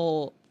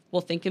people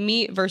will think of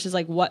me versus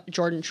like what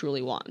Jordan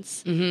truly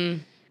wants.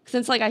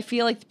 Since like I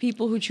feel like the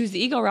people who choose the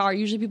ego route are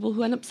usually people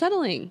who end up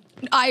settling.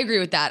 I agree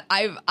with that.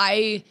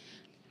 I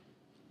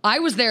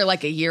was there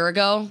like a year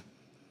ago,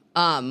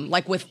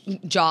 like with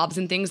jobs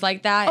and things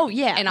like that. Oh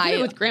yeah, and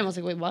I with Graham I was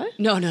like, wait, what?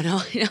 No.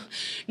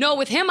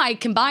 With him, I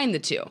combined the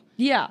two.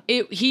 Yeah,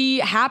 he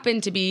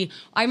happened to be.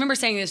 I remember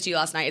saying this to you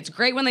last night. It's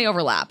great when they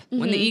overlap,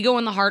 when the ego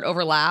and the heart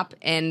overlap,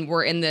 and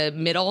we're in the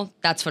middle.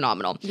 That's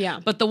phenomenal. Yeah.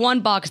 But the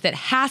one box that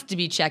has to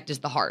be checked is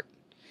the heart.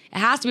 It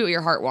has to be what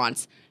your heart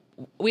wants.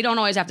 We don't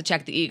always have to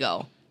check the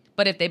ego,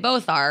 but if they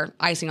both are,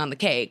 icing on the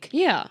cake.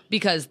 Yeah,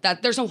 because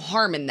there's no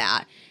harm in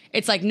that.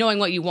 It's like knowing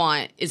what you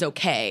want is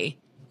okay,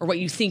 or what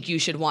you think you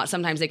should want.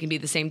 Sometimes they can be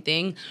the same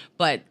thing,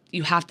 but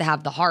you have to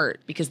have the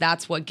heart because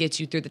that's what gets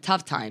you through the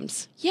tough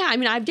times. Yeah, I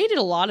mean, I've dated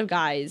a lot of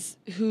guys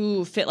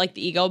who fit like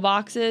the ego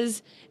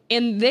boxes,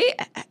 and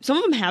some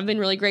of them have been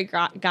really great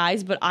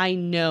guys, but I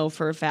know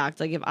for a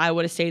fact, like if I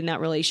would have stayed in that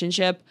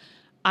relationship,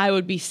 I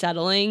would be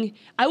settling.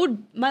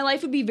 My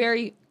life would be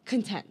very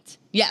content.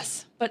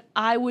 Yes. But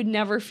I would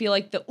never feel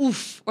like the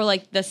oof or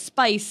like the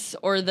spice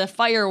or the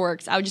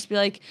fireworks. I would just be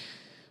like,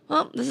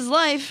 well, this is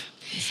life.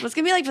 This is what's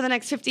going to be like for the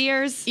next 50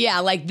 years. Yeah,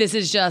 like this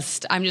is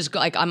just,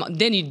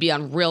 then you'd be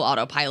on real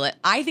autopilot.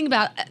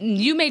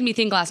 You made me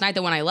think last night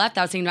that when I left,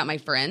 I was thinking about my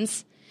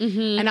friends.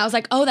 And I was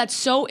like, oh, that's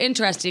so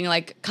interesting.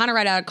 Like kind of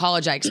right out of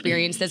college, I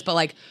experienced this, but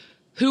like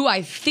who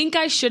I think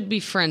I should be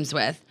friends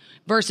with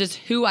versus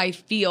who I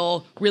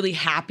feel really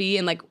happy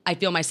and like I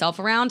feel myself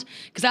around,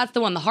 because that's the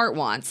one the heart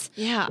wants.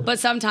 Yeah. But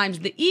sometimes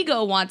the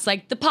ego wants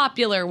like the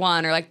popular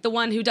one or like the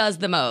one who does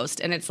the most.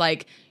 And it's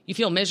like you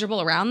feel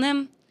miserable around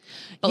them,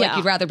 but like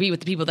you'd rather be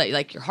with the people that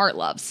like your heart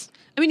loves.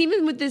 I mean,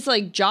 even with this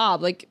like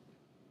job, like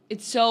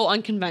it's so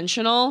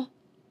unconventional.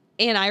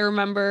 And I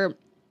remember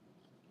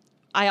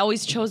I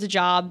always chose the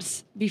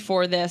jobs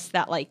before this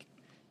that like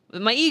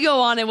my ego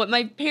wanted, what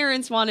my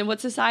parents wanted, what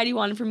society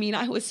wanted for me, and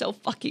I was so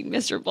fucking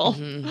miserable.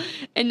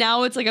 And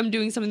now it's like I'm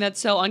doing something that's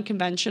so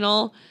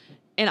unconventional,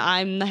 and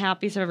I'm the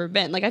happiest I've ever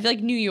been. Like I feel like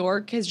New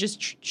York has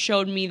just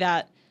showed me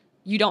that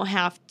you don't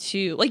have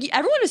to, like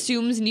everyone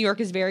assumes New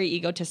York is very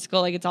egotistical,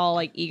 like it's all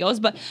like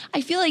egos, but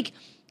I feel like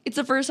it's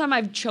the first time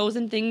I've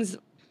chosen things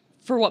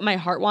for what my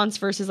heart wants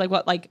versus like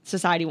what like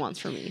society wants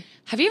for me.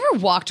 Have you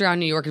ever walked around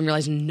New York and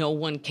realized no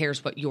one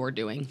cares what you're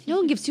doing? No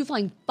one gives two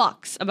flying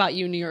fucks about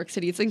you in New York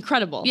City. It's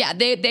incredible. Yeah,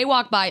 they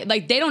walk by,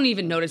 like they don't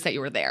even notice that you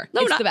were there.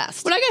 No, it's the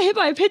best. When I got hit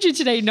by a pigeon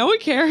today, no one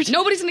cared.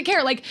 Nobody's gonna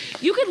care. Like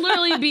you could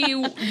literally be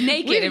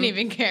naked. We didn't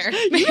even care.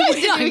 You guys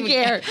didn't even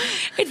care.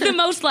 It's the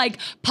most like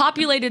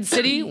populated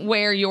city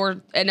where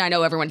and I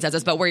know everyone says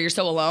this, but where you're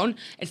so alone.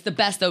 It's the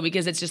best though,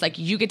 because it's just like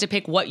you get to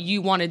pick what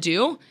you want to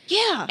do.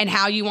 Yeah. And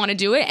how you want to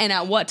do it and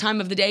at what time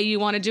of the day you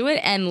want to do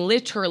it. And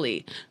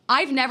literally,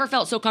 I've never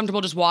felt so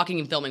comfortable just walking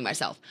and filming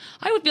myself.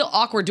 I would feel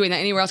awkward doing that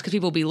anywhere else because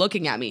people would be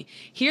looking at me.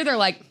 Here they're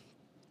like,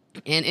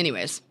 and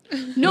anyways,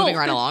 moving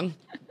right along.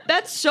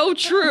 That's so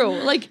true.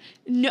 Like,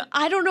 no,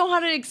 I don't know how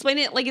to explain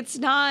it. Like, it's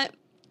not,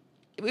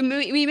 we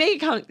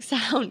make it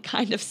sound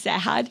kind of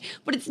sad,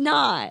 but it's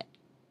not.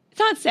 It's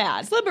not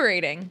sad. It's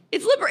liberating.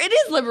 It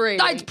is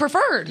liberating. It's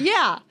preferred.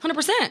 Yeah.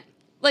 100%.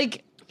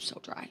 Like, I'm so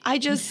dry. I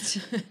just,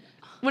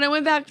 when I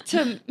went back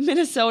to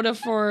Minnesota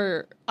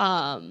for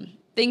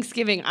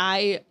Thanksgiving,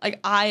 I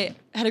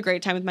had a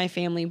great time with my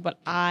family, but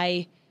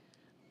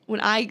when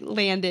I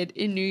landed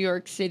in New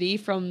York City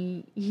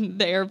from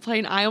the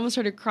airplane, I almost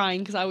started crying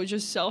because I was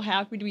just so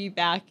happy to be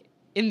back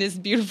in this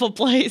beautiful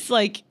place.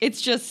 Like,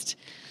 it's just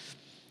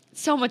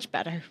so much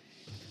better.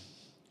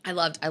 I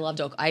loved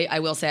I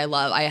will say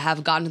I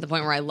have gotten to the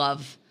point where I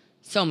love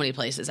so many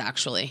places,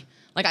 actually.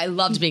 Like, I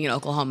loved being in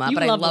Oklahoma,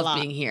 but I love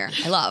being here.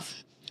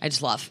 I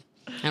just love.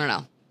 I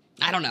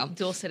don't know.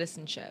 Dual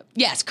citizenship.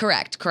 Yes,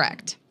 correct.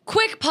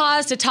 Quick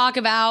pause to talk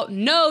about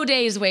no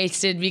days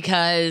wasted,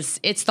 because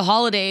it's the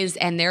holidays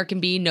and there can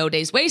be no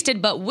days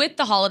wasted. But with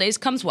the holidays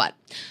comes what?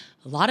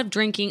 A lot of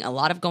drinking, a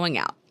lot of going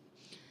out.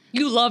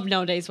 You love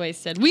No Days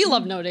Wasted. We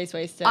love No Days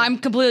Wasted. I'm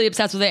completely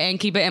obsessed with it and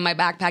keep it in my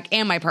backpack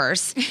and my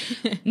purse.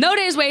 No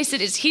Days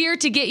Wasted is here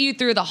to get you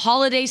through the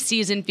holiday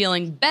season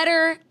feeling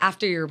better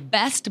after your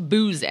best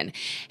boozing.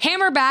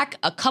 Hammer back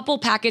a couple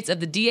packets of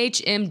the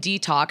DHM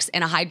Detox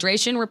and a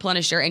hydration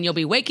replenisher, and you'll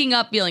be waking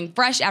up feeling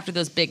fresh after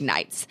those big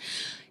nights.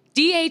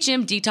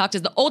 DHM Detox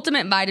is the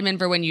ultimate vitamin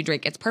for when you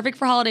drink. It's perfect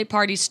for holiday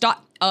parties.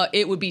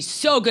 it would be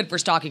so good for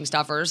stocking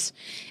stuffers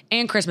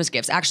and Christmas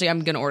gifts. Actually,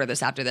 I'm going to order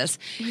this after this.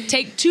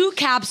 Take 2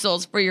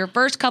 capsules for your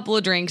first couple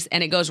of drinks,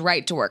 and it goes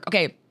right to work.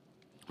 Okay.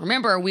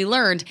 Remember, we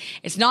learned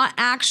it's not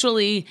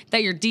actually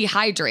that you're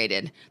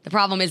dehydrated. The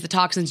problem is the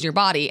toxins in your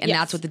body, and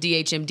that's what the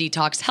DHM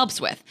Detox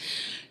helps with.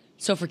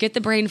 So forget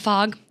the brain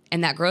fog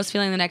and that gross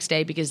feeling the next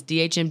day, because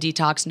DHM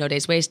Detox, No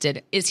Days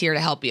Wasted, is here to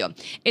help you.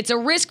 It's a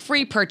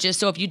risk-free purchase,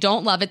 so if you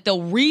don't love it,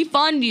 they'll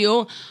refund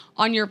you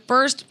on your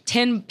first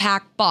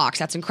 10-pack box.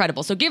 That's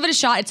incredible. So give it a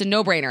shot. It's a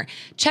no-brainer.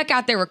 Check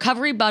out their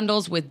recovery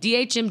bundles with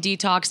DHM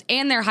Detox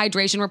and their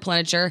hydration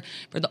replenisher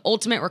for the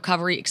ultimate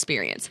recovery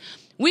experience.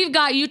 We've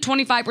got you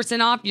 25%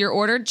 off your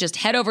order. Just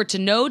head over to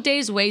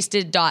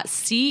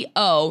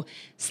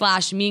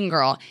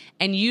nodayswasted.co/meangirl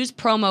and use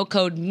promo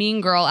code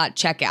meangirl at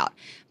checkout.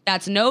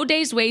 That's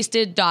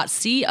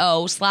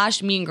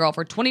nodayswasted.co/meangirl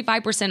for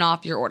 25%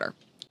 off your order.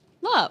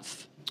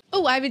 Love.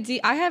 Oh, I have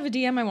a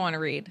DM I want to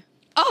read.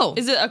 Oh,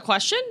 Is it a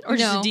question or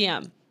just No. a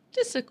DM?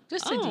 Just a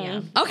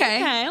DM. okay.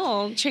 Okay,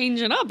 I'll change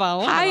it up.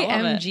 Hi,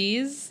 I love it.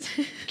 MGs.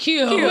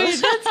 Cute.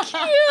 That's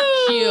cute.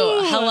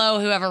 Cute. Hello,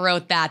 whoever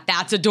wrote that.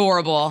 That's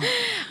adorable.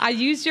 I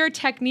used your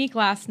technique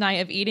last night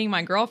of eating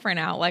my girlfriend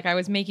out like I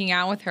was making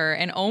out with her,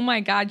 and oh my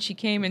God, she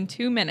came in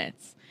 2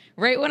 minutes.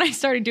 Right when I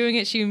started doing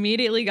it, she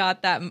immediately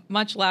got that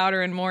much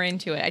louder and more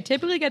into it. I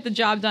typically get the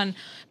job done,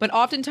 but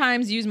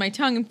oftentimes use my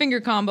tongue and finger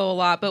combo a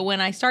lot. But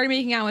when I started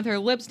making out with her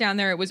lips down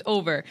there, it was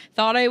over.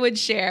 Thought I would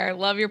share.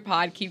 Love your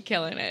pod. Keep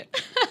killing it.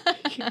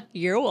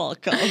 You're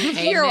welcome.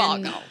 You're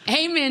welcome.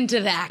 Amen to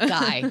that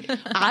guy.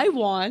 I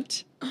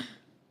want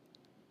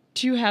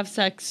to have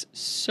sex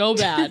so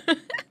bad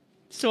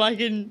so I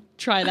can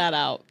try that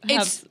out. Have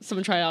It's-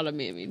 someone try it out on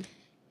me, I mean.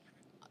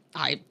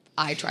 I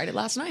tried it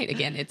last night.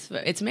 Again, it's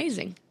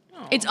amazing.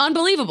 It's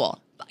unbelievable.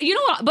 You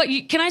know what? But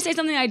can I say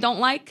something I don't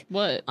like?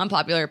 What?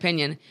 Unpopular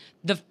opinion.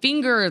 The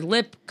finger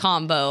lip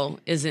combo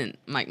isn't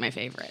my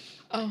favorite.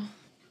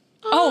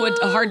 Oh, it's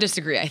a hard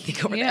disagree, I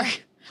think, over Yeah. there.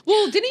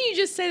 Well, didn't you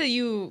just say that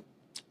you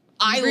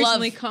I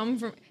recently love. come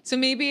from? So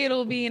maybe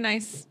it'll be a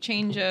nice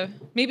change of.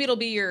 Maybe it'll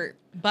be your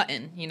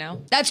button. You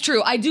know. That's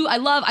true. I do. I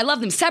love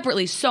them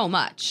separately so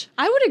much.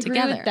 I would agree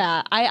Together. with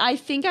that. I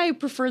think I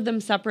prefer them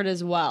separate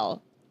as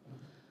well.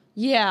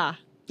 Yeah.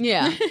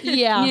 Yeah.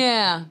 Yeah.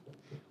 Yeah.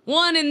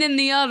 One and then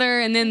the other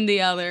and then the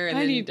other. And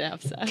I then need to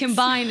have sex.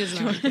 combined is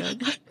not good.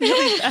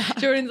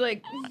 Jordan's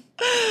like,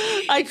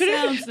 I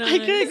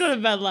couldn't go to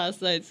bed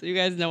last night, so you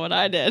guys know what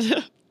I did.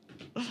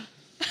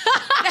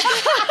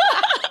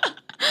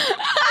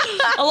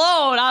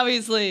 Alone,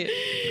 obviously.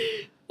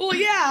 Well,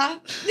 yeah.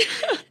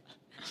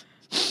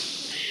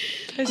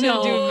 I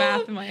started doing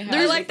math in my head.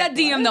 I like that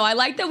DM though. I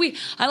like that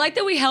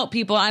we help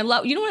people. I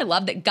love, you know what I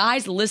love? That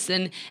guys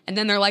listen and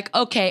then they're like,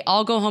 okay,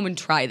 I'll go home and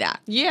try that.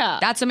 Yeah.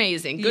 That's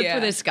amazing. Good Yeah.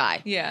 for this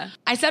guy. Yeah.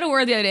 I said a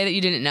word the other day that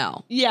you didn't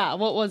know. Yeah,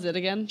 what was it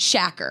again?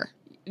 Shacker.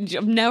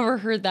 I've never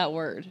heard that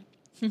word.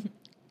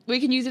 We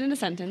can use it in a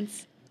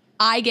sentence.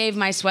 I gave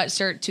my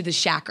sweatshirt to the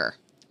shacker.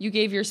 You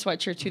gave your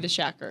sweatshirt to the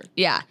shacker.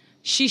 Yeah.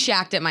 She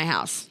shacked at my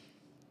house.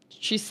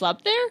 She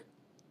slept there?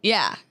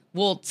 Yeah.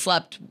 Well,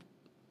 slept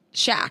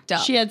shacked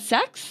up. She had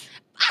sex?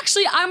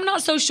 Actually, I'm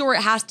not so sure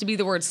it has to be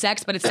the word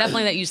sex, but it's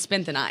definitely that you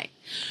spent the night.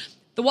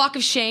 The walk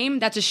of shame,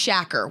 that's a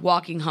shacker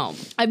walking home.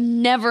 I've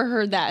never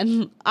heard that.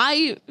 And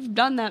I've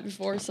done that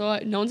before, so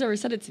no one's ever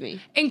said it to me.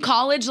 In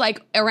college,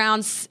 like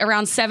around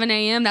 7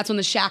 a.m., that's when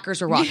the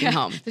shackers were walking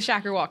home. The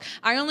Shacker walk.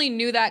 I only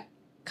knew that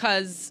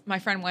because my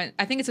friend went.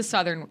 I think it's a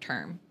Southern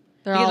term.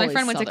 They're Because my always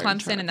friend went to Southern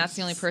Clemson, and that's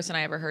the only terms. person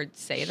I ever heard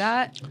say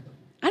that.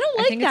 I don't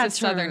I like think that it's a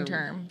Southern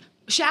term.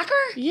 Shacker?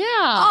 Yeah.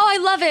 Oh, I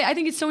love it. I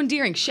think it's so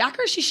endearing.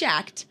 Shacker? She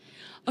shacked.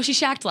 Oh, she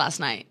shacked last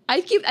night. I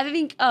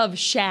think of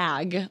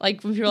shag.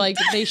 Like when people are like,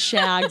 they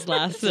shagged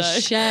last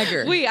night.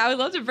 Shagger. Wait, I would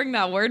love to bring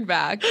that word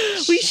back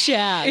We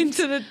shagged.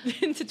 into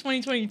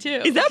 2022.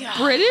 Is that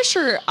British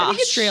or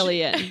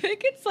Australian? I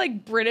think it's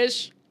like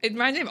British. It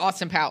reminds me of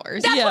Austin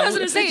Powers. That's what I was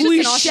going to say. It's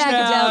We just an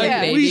shagged,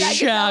 shagadelic, baby. we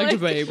shagged,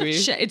 baby.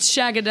 It's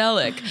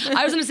shagadelic.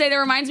 I was going to say that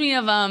reminds me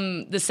of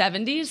the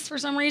 70s for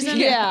some reason.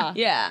 Yeah.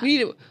 Yeah. We need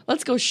to,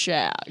 let's go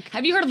shag.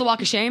 Have you heard of the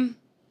walk of shame?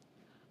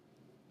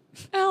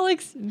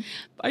 Alex,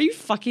 are you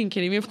fucking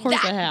kidding me? Of course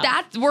I have.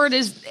 That word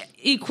is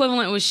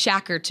equivalent with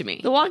shacker to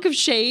me. The walk of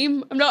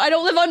shame? I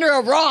don't live under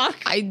a rock.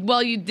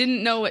 Well, you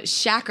didn't know what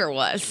shacker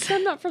was.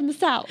 I'm not from the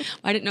South.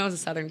 I didn't know it was a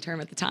Southern term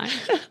at the time.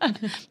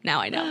 Now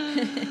I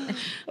know.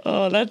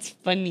 Oh, that's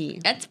funny.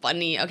 That's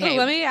funny. Oh, Okay.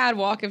 let me add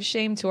walk of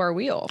shame to our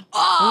wheel.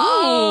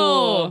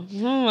 Oh.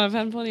 I've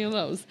had plenty of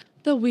those.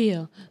 The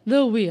wheel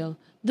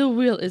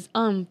is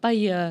on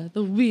fire.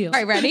 The wheel. All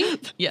right, ready?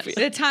 Yes.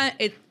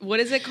 What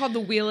is it called? The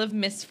Wheel of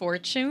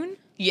Misfortune?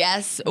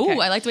 Yes. Okay. Ooh,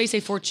 I like the way you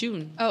say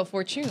fortune. Oh,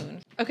 fortune.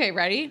 Okay,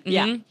 ready?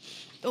 Yeah.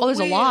 Oh, there's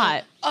a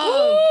lot.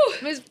 Oh,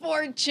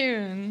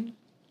 misfortune.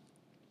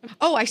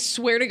 Oh, I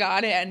swear to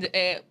God,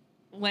 it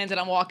landed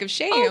on Walk of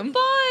Shame. Oh, fun.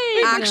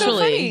 That's so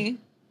Actually. funny.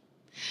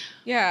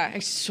 Yeah, I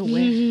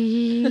swear.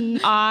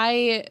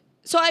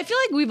 So I feel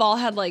like we've all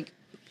had like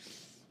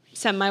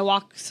semi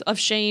walks of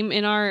shame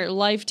in our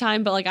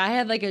lifetime, but like I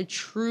had like a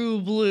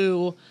true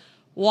blue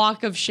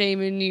walk of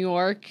shame in New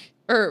York,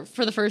 or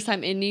for the first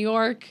time in New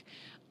York,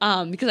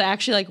 because I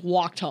actually like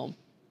walked home.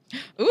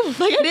 Ooh.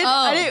 Like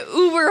I didn't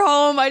Uber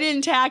home. I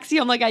didn't taxi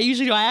home like I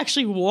usually do. I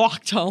actually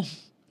walked home.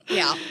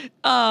 Yeah.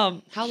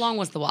 How long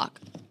was the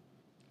walk?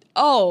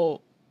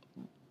 Oh,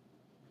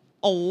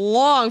 a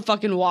long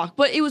fucking walk.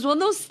 But it was one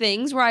of those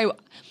things where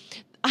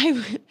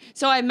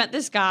so I met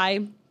this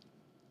guy,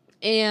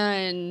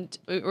 and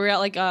we were at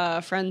like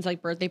a friend's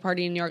like birthday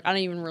party in New York. I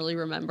don't even really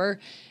remember.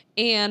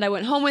 And I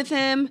went home with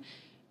him.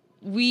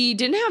 We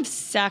didn't have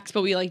sex,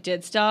 but we like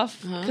did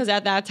stuff. Because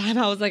at that time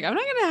I was like, I'm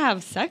not gonna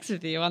have sex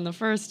with you on the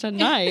first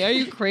night. Are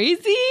you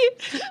crazy?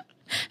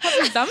 How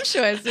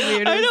presumptuous of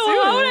you to I know.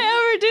 assume. How would I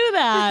ever do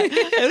that?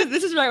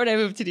 This is right when I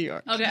moved to New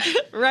York. Okay.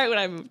 Right when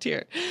I moved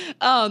here.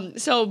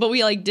 But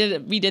we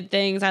did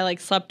things. I like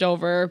slept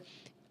over.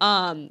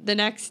 The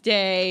next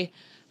day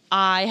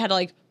I had to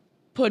like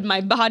put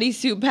my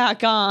bodysuit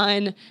back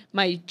on,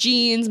 my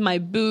jeans, my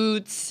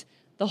boots,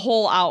 the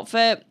whole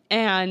outfit.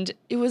 And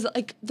it was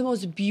like the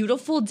most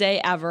beautiful day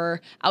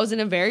ever. I was in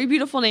a very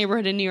beautiful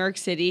neighborhood in New York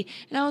City.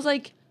 And I was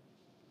like,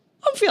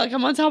 I feel like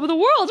I'm on top of the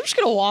world. I'm just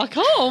gonna walk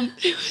home.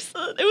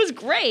 It was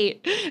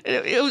great.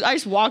 I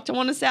just walked home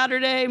on a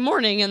Saturday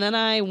morning and then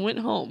I went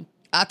home.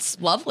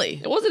 That's lovely.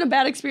 It wasn't a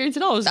bad experience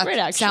at all. It was great,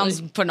 actually. Sounds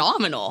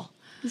phenomenal.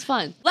 It's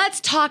fun. Let's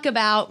talk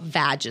about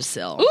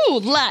Vagisil. Ooh,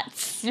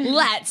 let's.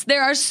 Let's.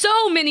 There are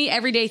so many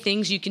everyday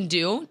things you can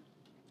do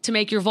to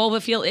make your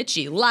vulva feel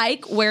itchy,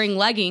 like wearing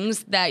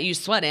leggings that you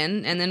sweat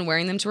in and then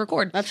wearing them to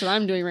record. That's what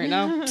I'm doing right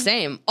now.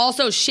 Same.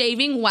 Also,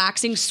 shaving,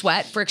 waxing,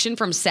 sweat, friction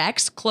from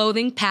sex,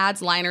 clothing,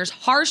 pads, liners,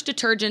 harsh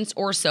detergents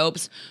or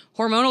soaps,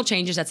 hormonal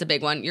changes, that's a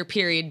big one, your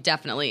period,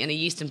 definitely, and a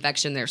yeast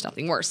infection, there's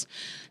nothing worse.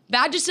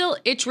 Vagisil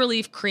Itch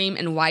Relief Cream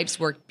and Wipes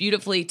work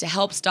beautifully to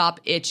help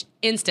stop itch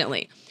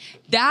instantly.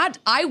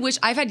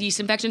 I've had yeast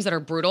infections that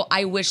are brutal.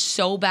 I wish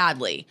so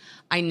badly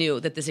I knew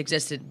that this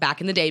existed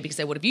back in the day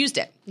because I would have used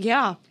it.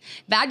 Yeah.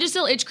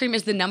 Vagisil Itch Cream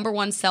is the number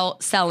one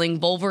selling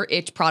vulvar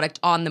itch product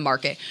on the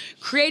market.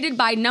 Created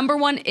by number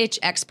one itch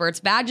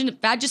experts,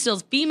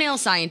 Vagisil's female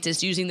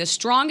scientists using the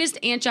strongest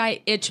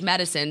anti-itch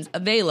medicines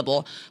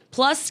available,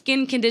 plus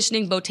skin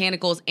conditioning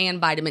botanicals and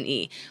vitamin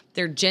E.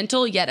 They're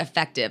gentle yet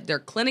effective. They're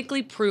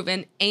clinically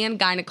proven and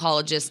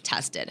gynecologist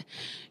tested.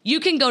 You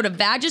can go to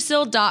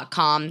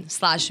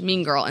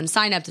Vagisil.com/meangirl and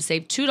sign up to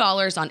save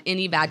 $2 on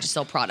any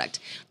Vagisil product.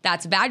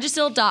 That's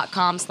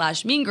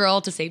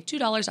Vagisil.com/meangirl to save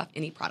 $2 off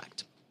any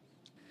product.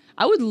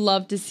 I would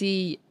love to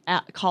see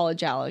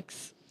College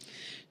Alex.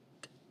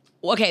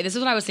 Okay, this is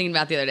what I was thinking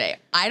about the other day.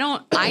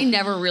 I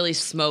never really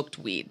smoked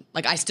weed.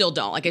 Like, I still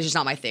don't. Like, it's just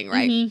not my thing,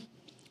 right? Mm-hmm.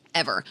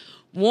 Ever.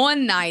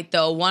 One night,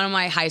 though, one of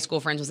my high school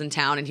friends was in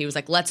town, and he was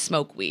like, let's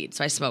smoke weed.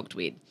 So I smoked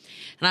weed.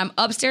 And I'm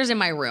upstairs in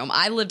my room.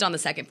 I lived on the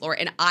second floor,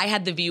 and I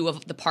had the view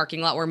of the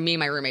parking lot where me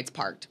and my roommates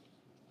parked.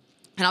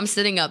 And I'm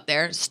sitting up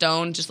there,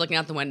 stoned, just looking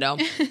out the window,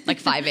 like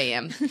 5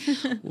 a.m.,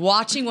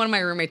 watching one of my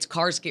roommates'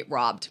 cars get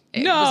robbed.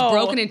 It was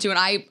broken into,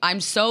 and I'm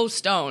so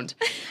stoned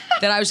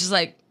that I was just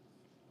like,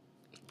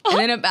 and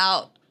then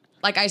about,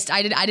 like, I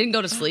didn't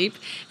go to sleep,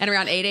 and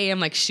around 8 a.m.,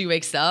 like, she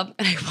wakes up,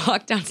 and I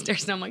walk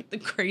downstairs, and I'm like, the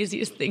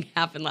craziest thing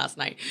happened last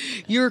night.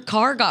 Your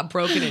car got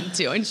broken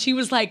into, and she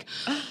was like,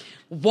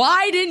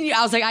 why didn't you?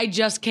 I was like, I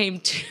just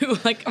came to.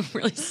 Like, I'm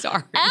really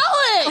sorry.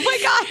 Alex! Oh my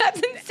God, that's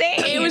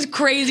insane. It was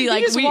crazy.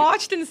 Like, you just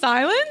watched in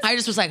silence? I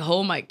just was like,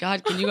 oh my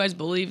God, can you guys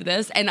believe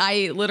this? And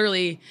I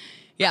literally,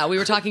 we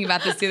were talking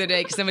about this the other day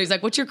because somebody's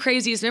like, what's your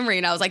craziest memory?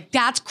 And I was like,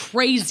 that's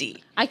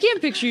crazy. I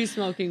can't picture you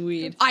smoking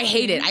weed. I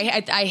hate it.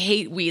 I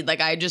hate weed. Like,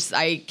 I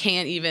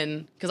can't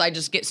even, because I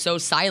just get so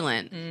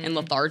silent and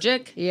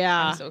lethargic.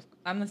 Yeah.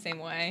 I'm the same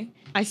way.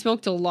 I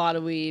smoked a lot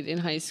of weed in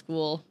high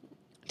school.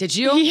 Did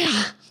you?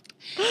 Yeah.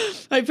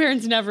 My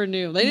parents never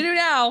knew. They do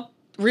now.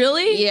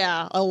 Really?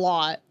 Yeah, a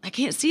lot. I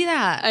can't see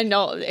that. I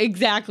know,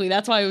 exactly.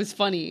 That's why it was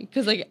funny.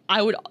 Because, like,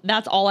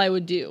 that's all I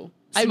would do.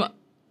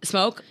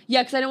 Smoke?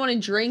 Yeah, because I didn't want to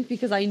drink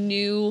because I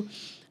knew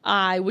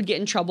I would get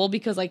in trouble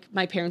because, like,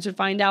 my parents would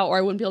find out or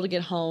I wouldn't be able to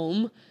get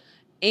home.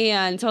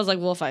 And so I was like,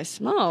 well, if I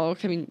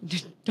smoke, I mean,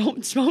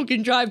 don't smoke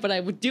and drive, but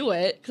I would do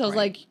it. Because I was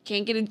like, you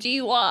can't get a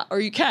DUI, or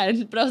you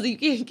can, but I was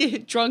like, you can't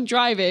get drunk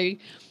driving.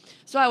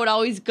 So I would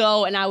always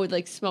go and I would,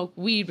 like, smoke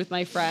weed with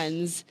my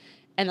friends,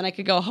 and then I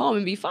could go home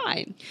and be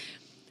fine.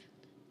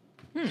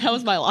 That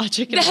was my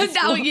logic.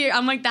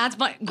 I'm like, that's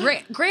my...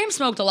 Graham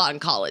smoked a lot in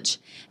college,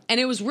 and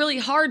it was really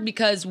hard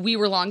because we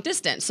were long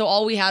distance, so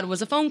all we had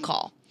was a phone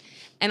call.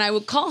 And I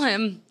would call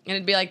him, and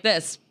it'd be like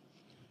this.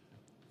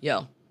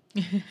 Yo.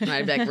 And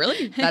I'd be like,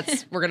 really?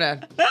 That's how we're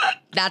gonna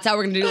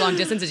do long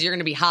distance, is you're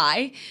gonna be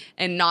high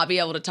and not be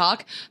able to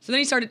talk. So then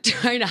he started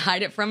trying to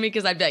hide it from me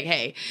because I'd be like,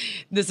 hey,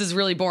 this is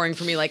really boring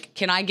for me. Like,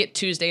 can I get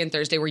Tuesday and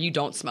Thursday where you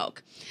don't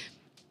smoke?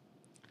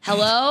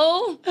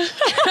 hello?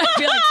 I'd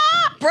be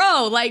like,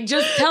 bro, like,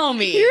 just tell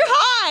me. You're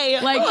high.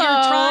 Like, Hello?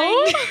 you're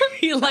trying to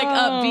be, like,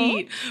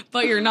 upbeat,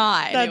 but you're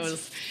not. And That's it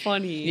was,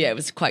 funny. yeah, it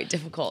was quite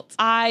difficult.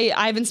 I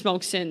haven't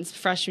smoked since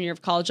freshman year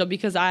of college though,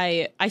 because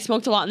I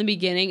smoked a lot in the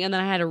beginning and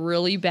then I had a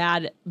really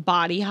bad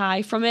body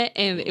high from it,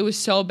 and it was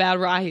so bad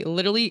where I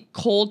literally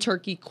cold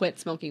turkey quit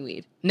smoking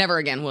weed. Never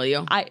again, will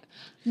you?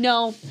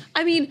 No.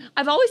 I mean,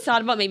 I've always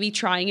thought about maybe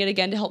trying it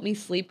again to help me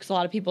sleep, because a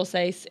lot of people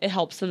say it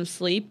helps them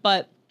sleep,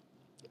 but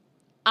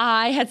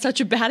I had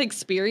such a bad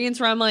experience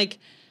where I'm like,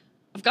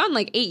 I've gone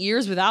like 8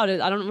 years without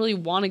it. I don't really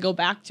want to go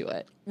back to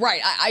it.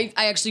 Right. I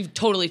actually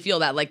totally feel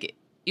that. Like,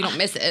 you don't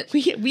miss it.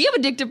 We have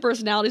addictive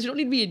personalities. We don't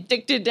need to be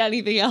addicted to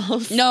anything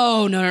else.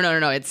 No.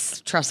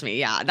 It's, trust me.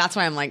 Yeah. That's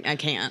why I'm like, I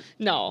can't.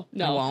 No.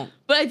 I won't.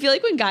 But I feel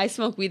like when guys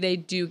smoke weed, they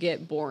do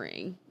get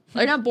boring.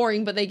 Or not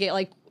boring, but they get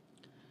like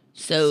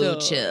So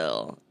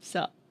chill.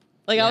 So,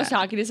 like, I was Yeah.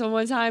 talking to someone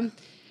one time,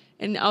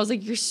 and I was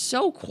like, "You're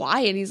so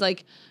quiet." And he's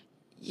like,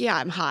 "Yeah,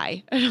 I'm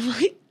high." And I'm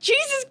like,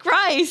 "Jesus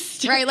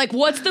Christ!" Right. Like,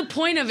 what's the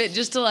point of it?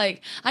 Just to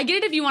like, I get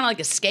it if you want to like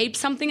escape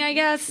something, I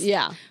guess.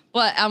 Yeah.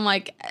 But I'm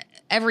like,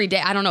 every day,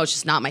 I don't know. It's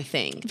just not my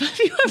thing. Have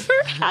you ever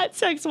had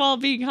sex while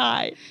being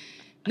high?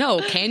 No.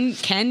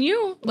 Can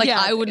you? Like,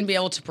 Yeah. I wouldn't be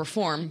able to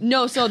perform.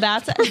 No. So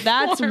that's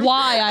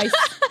why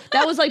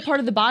that was like part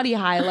of the body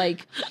high.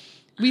 Like,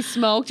 we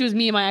smoked. It was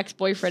me and my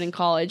ex-boyfriend in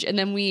college, and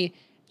then we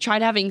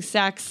tried having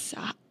sex,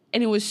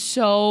 and it was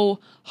so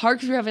hard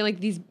because we were having like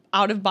these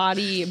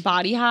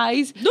out-of-body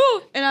highs.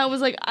 And I was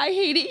like, I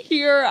hate it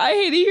here. I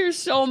hate it here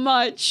so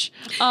much.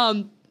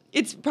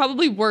 It's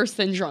probably worse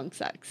than drunk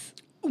sex.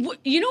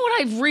 You know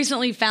what I've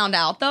recently found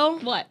out though?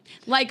 What?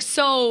 Like,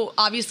 so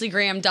obviously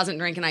Graham doesn't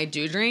drink and I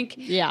do drink.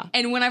 Yeah.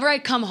 And whenever I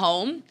come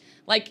home,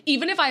 like,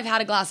 even if I've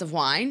had a glass of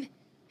wine,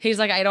 he's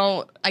like, I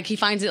don't, like, he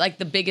finds it like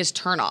the biggest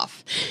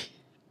turnoff.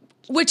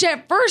 Which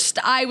at first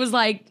I was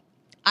like,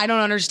 I don't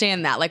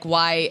understand that. Like,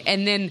 why?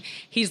 And then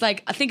he's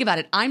like, think about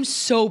it. I'm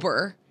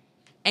sober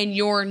and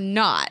you're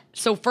not.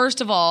 So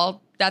first of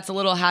all, that's a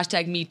little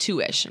hashtag me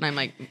too-ish. And I'm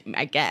like,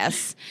 I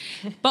guess.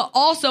 But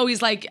also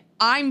he's like,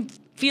 I'm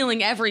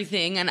feeling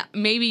everything and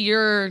maybe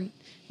you're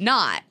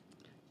not.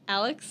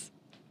 Alex,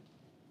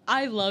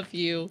 I love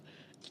you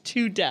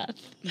to death.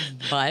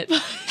 But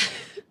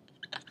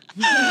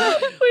When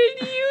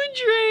you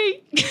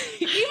drink,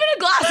 even a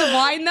glass of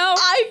wine though,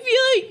 I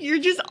feel like you're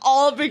just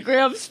all up in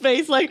Graham's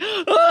face like,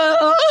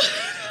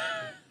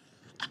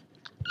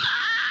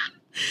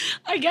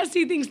 I guess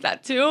he thinks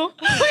that too.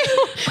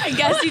 I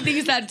guess he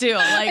thinks that too.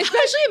 Like,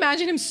 Especially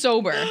imagine him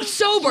sober.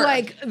 Sober.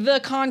 Like, the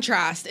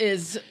contrast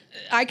is,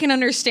 I can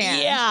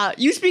understand. yeah,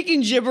 you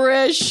speaking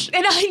gibberish.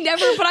 and I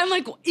never, but I'm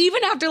like,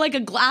 even after like a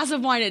glass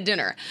of wine at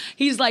dinner,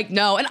 he's like,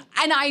 no. And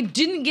I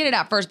didn't get it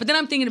at first, but then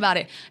I'm thinking about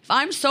it. If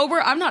I'm sober,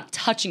 I'm not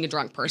touching a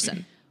drunk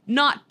person.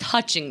 Not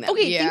touching them.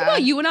 Okay, think Yeah.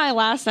 about you and I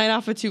last night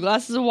off of 2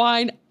 glasses of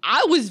wine.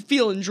 I was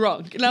feeling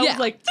drunk, and I Yeah. was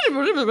like,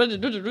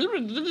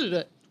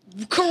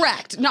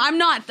 Correct. No, I'm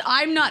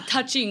not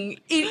touching,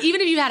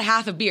 even if you had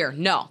half a beer.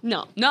 No.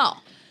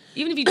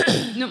 Even if you,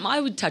 no, I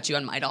would touch you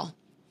on my doll.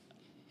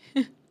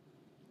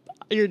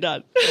 you're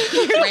done.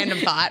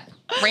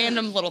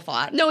 Random little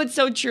thought. No, it's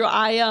so true.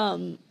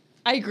 I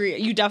agree.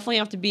 You definitely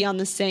have to be on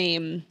the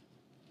same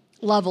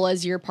level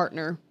as your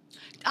partner.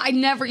 I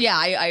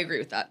agree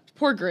with that.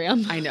 Poor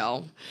Graham. I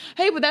know.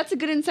 Hey, but that's a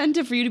good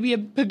incentive for you to be a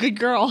good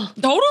girl.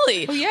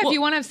 Totally. Oh, yeah, Well, if you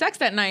want to have sex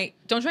that night,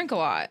 don't drink a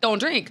lot. don't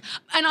drink.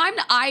 And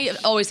I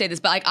always say this,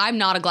 but like, I'm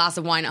not a glass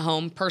of wine at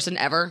home person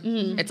ever.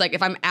 It's like,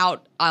 if I'm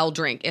out, I'll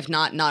drink. If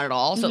not, not at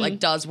all. So it like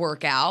does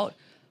work out.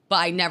 But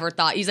I never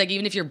thought, he's like,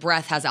 even if your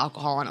breath has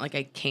alcohol on it, like,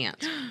 I can't.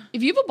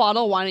 If you have a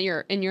bottle of wine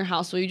in your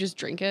house, will you just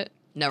drink it?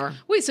 Never.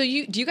 Wait, so do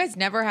you guys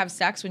never have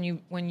sex when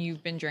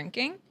you've been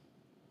drinking?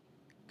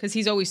 Because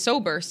he's always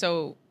sober,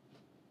 so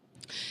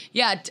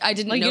Yeah, I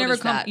didn't like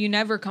notice that. you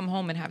never come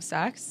home and have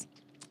sex.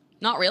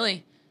 Not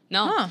really.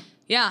 No. Huh.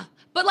 Yeah.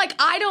 But like,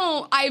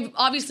 I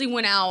obviously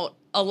went out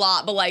a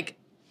lot, but like,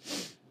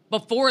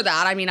 before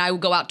that, I mean, I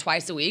would go out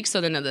twice a week, so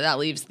then that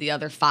leaves the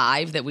other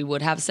 5 that we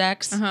would have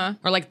sex. Or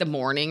like the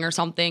morning or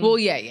something. Well,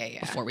 yeah.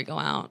 Before we go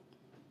out.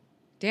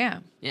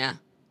 Damn. Yeah.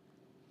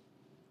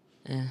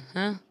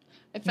 Uh-huh.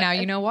 Now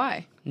you know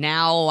why.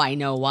 Now I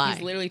know why.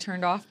 He's literally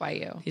turned off by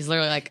you. He's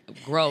literally like,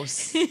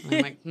 gross. I'm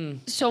like,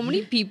 So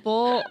many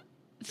people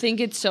think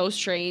it's so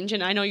strange,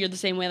 and I know you're the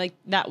same way, like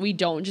that we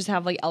don't just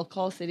have like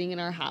alcohol sitting in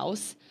our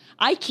house.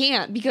 I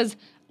can't, because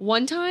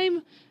one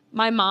time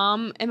my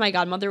mom and my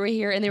godmother were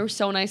here and they were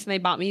so nice and they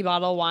bought me a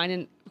bottle of wine,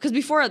 and because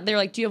before they're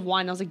like, do you have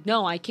wine? I was like,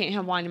 no, I can't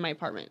have wine in my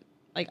apartment.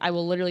 Like, I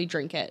will literally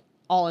drink it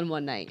all in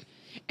one night.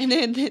 And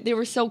then they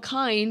were so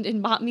kind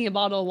and bought me a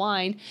bottle of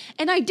wine.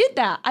 And I did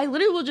that. I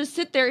literally will just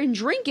sit there and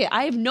drink it.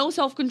 I have no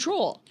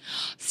self-control.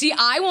 see,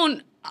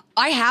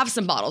 I have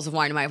some bottles of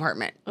wine in my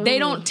apartment. They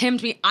don't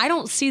tempt me. I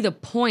don't see the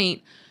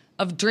point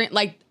of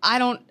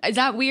is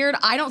that weird?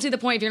 I don't see the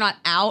point if you're not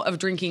out of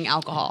drinking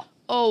alcohol.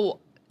 Oh,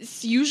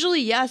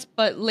 usually yes,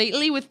 but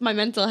lately with my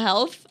mental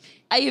health,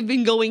 I have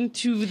been going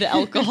to the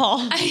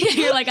alcohol.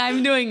 You're like,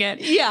 I'm doing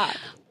it. Yeah.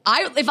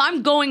 If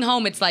I'm going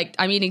home, it's like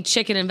I'm eating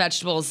chicken and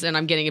vegetables and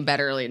I'm getting in bed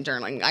early and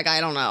journaling. Like,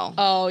 I don't know.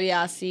 Oh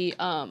yeah, see,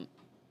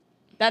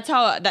 that's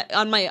how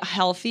on my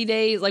healthy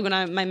days, like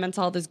when my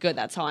mental health is good,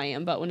 that's how I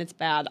am. But when it's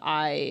bad,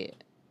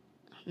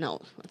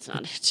 no, that's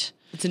not it.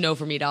 It's a no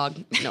for me,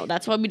 dog. No,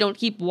 that's why we don't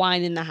keep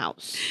wine in the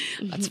house.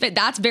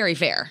 That's very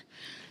fair.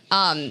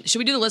 Should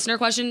we do the listener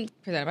question?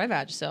 Presented by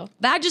Vagisil.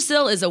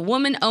 Vagisil is a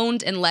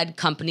woman-owned and led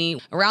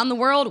company. Around the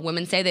world,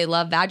 women say they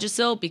love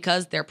Vagisil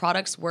because their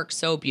products work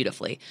so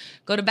beautifully.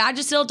 Go to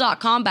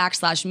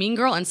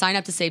Vagisil.com/meangirl and sign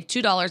up to save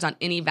 $2 on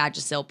any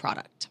Vagisil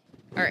product.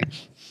 All right.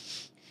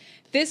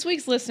 This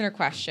week's listener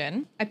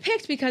question I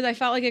picked because I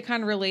felt like it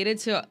kind of related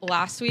to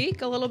last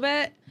week a little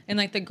bit, and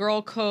like the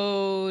girl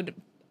code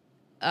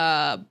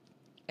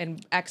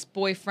and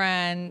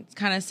ex-boyfriend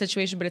kind of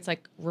situation, but it's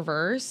like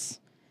reverse.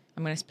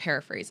 I'm going to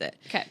paraphrase it.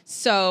 Okay.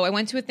 So I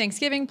went to a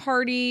Thanksgiving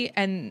party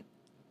and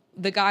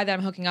the guy that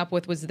I'm hooking up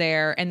with was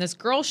there, and this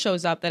girl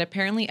shows up that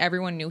apparently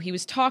everyone knew he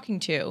was talking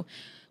to.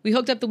 We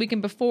hooked up the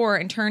weekend before,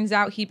 and turns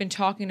out he'd been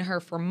talking to her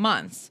for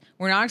months.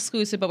 We're not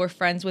exclusive, but we're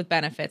friends with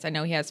benefits. I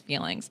know he has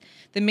feelings.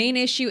 The main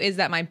issue is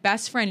that my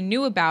best friend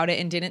knew about it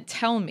and didn't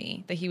tell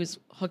me that he was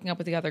hooking up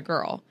with the other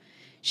girl.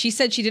 She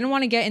said she didn't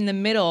want to get in the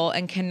middle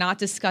and cannot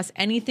discuss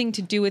anything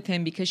to do with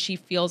him because she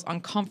feels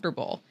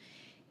uncomfortable.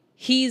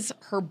 He's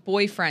her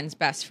boyfriend's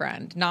best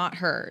friend, not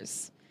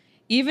hers.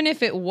 Even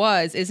if it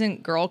was,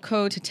 isn't girl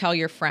code to tell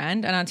your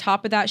friend? And on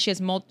top of that, she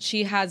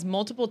has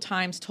multiple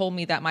times told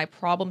me that my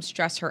problems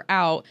stress her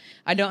out.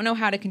 I don't know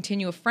how to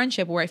continue a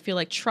friendship where I feel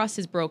like trust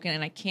is broken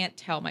and I can't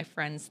tell my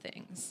friends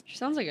things. She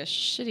sounds like a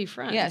shitty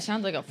friend. Yeah, it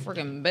sounds like a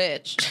freaking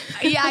bitch.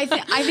 Yeah,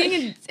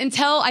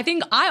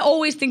 I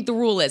always think the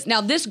rule is,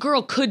 now this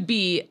girl could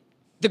be,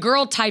 the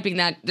girl typing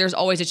that there's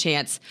always a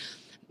chance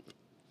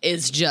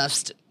is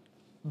just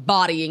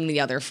bodying the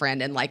other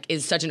friend and like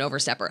is such an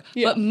overstepper.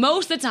 Yeah. But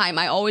most of the time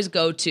I always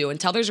go to,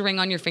 until there's a ring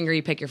on your finger,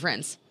 you pick your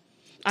friends.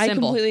 I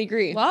Simple. completely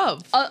agree.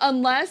 Love.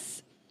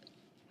 Unless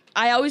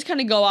I always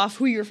kind of go off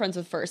who you're friends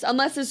with first.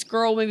 Unless this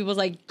girl maybe was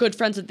like good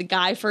friends with the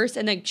guy first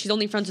and then she's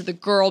only friends with the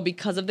girl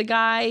because of the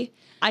guy.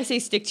 I say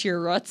stick to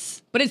your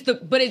roots. But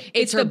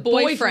it's her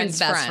boyfriend's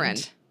best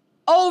friend.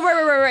 Oh,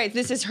 right.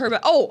 This is her.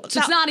 So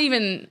it's not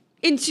even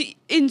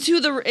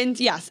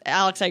yes,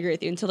 Alex, I agree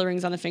with you. Until the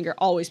ring's on the finger,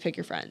 always pick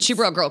your friends. She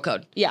broke girl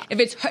code. Yeah.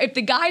 If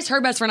the guy's her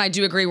best friend, I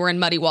do agree we're in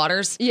muddy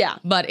waters. Yeah.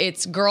 But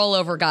it's girl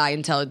over guy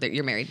until that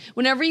you're married.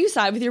 Whenever you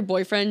side with your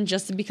boyfriend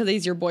just because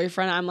he's your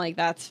boyfriend, I'm like,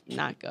 that's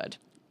not good.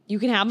 You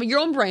can have your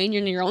own brain,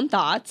 your own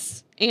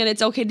thoughts, and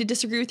it's okay to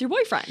disagree with your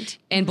boyfriend.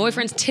 And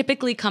boyfriends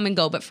typically come and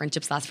go, but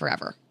friendships last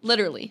forever.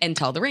 Literally.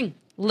 Until the ring.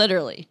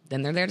 Literally.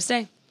 Then they're there to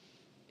stay.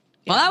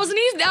 Yeah. Well, that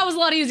was a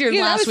lot easier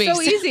than last week. That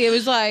was so easy. It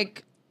was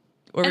like,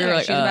 or we were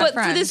like, but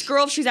for this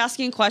girl, if she's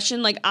asking a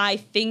question, like, I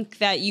think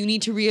that you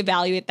need to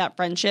reevaluate that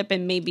friendship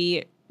and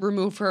maybe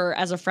remove her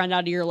as a friend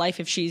out of your life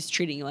if she's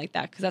treating you like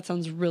that, because that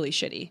sounds really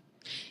shitty.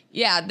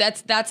 Yeah,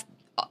 that's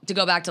to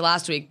go back to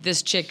last week.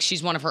 This chick,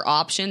 she's one of her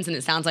options, and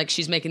it sounds like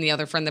she's making the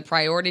other friend the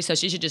priority, so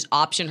she should just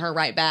option her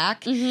right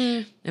back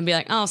and be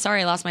like, oh,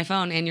 sorry, I lost my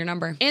phone and your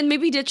number. And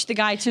maybe ditch the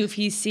guy, too, if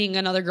he's seeing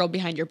another girl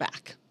behind your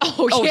back.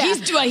 Oh, yeah. He's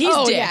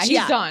ditched. Yeah,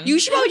 he's done. You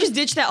should probably just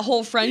ditch that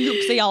whole friend group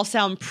because they all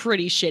sound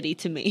pretty shitty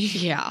to me.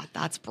 Yeah,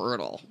 that's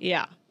brutal.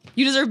 Yeah.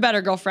 You deserve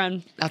better,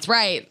 girlfriend. That's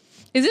right.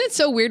 Isn't it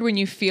so weird when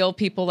you feel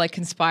people like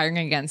conspiring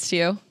against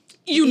you?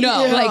 You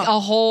know. Yeah. Like a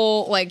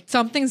whole, like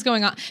something's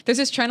going on. There's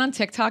this trend on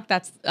TikTok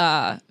that's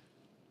the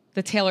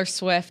Taylor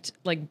Swift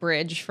like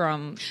bridge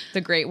from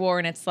The Great War,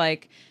 and it's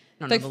like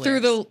through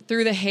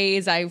the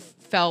haze I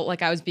felt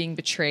like I was being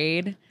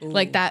betrayed. Ooh.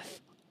 Like that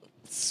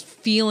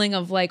feeling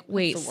of like,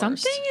 wait,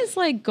 something is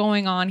like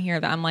going on here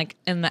that I'm like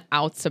in the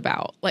outs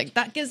about. Like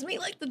that gives me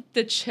like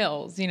the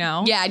chills, you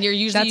know? Yeah, and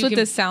that's what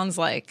this sounds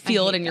like.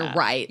 Feel it and you're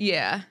right.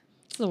 Yeah.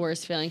 It's the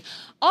worst feeling.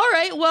 All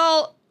right,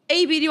 well,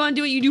 AB, do you want to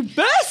do what you do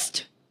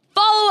best?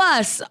 Follow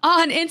us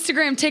on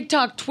Instagram,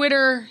 TikTok,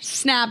 Twitter,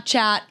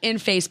 Snapchat, and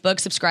Facebook.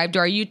 Subscribe to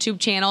our YouTube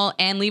channel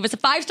and leave us a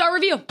 5-star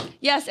review.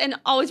 Yes, and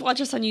always watch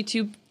us on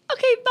YouTube.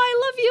 Okay,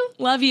 bye. Love you.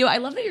 Love you. I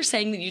love that you're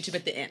saying the YouTube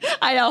at the end.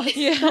 I know.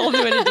 Yeah, I'll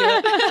do it to do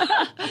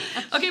it.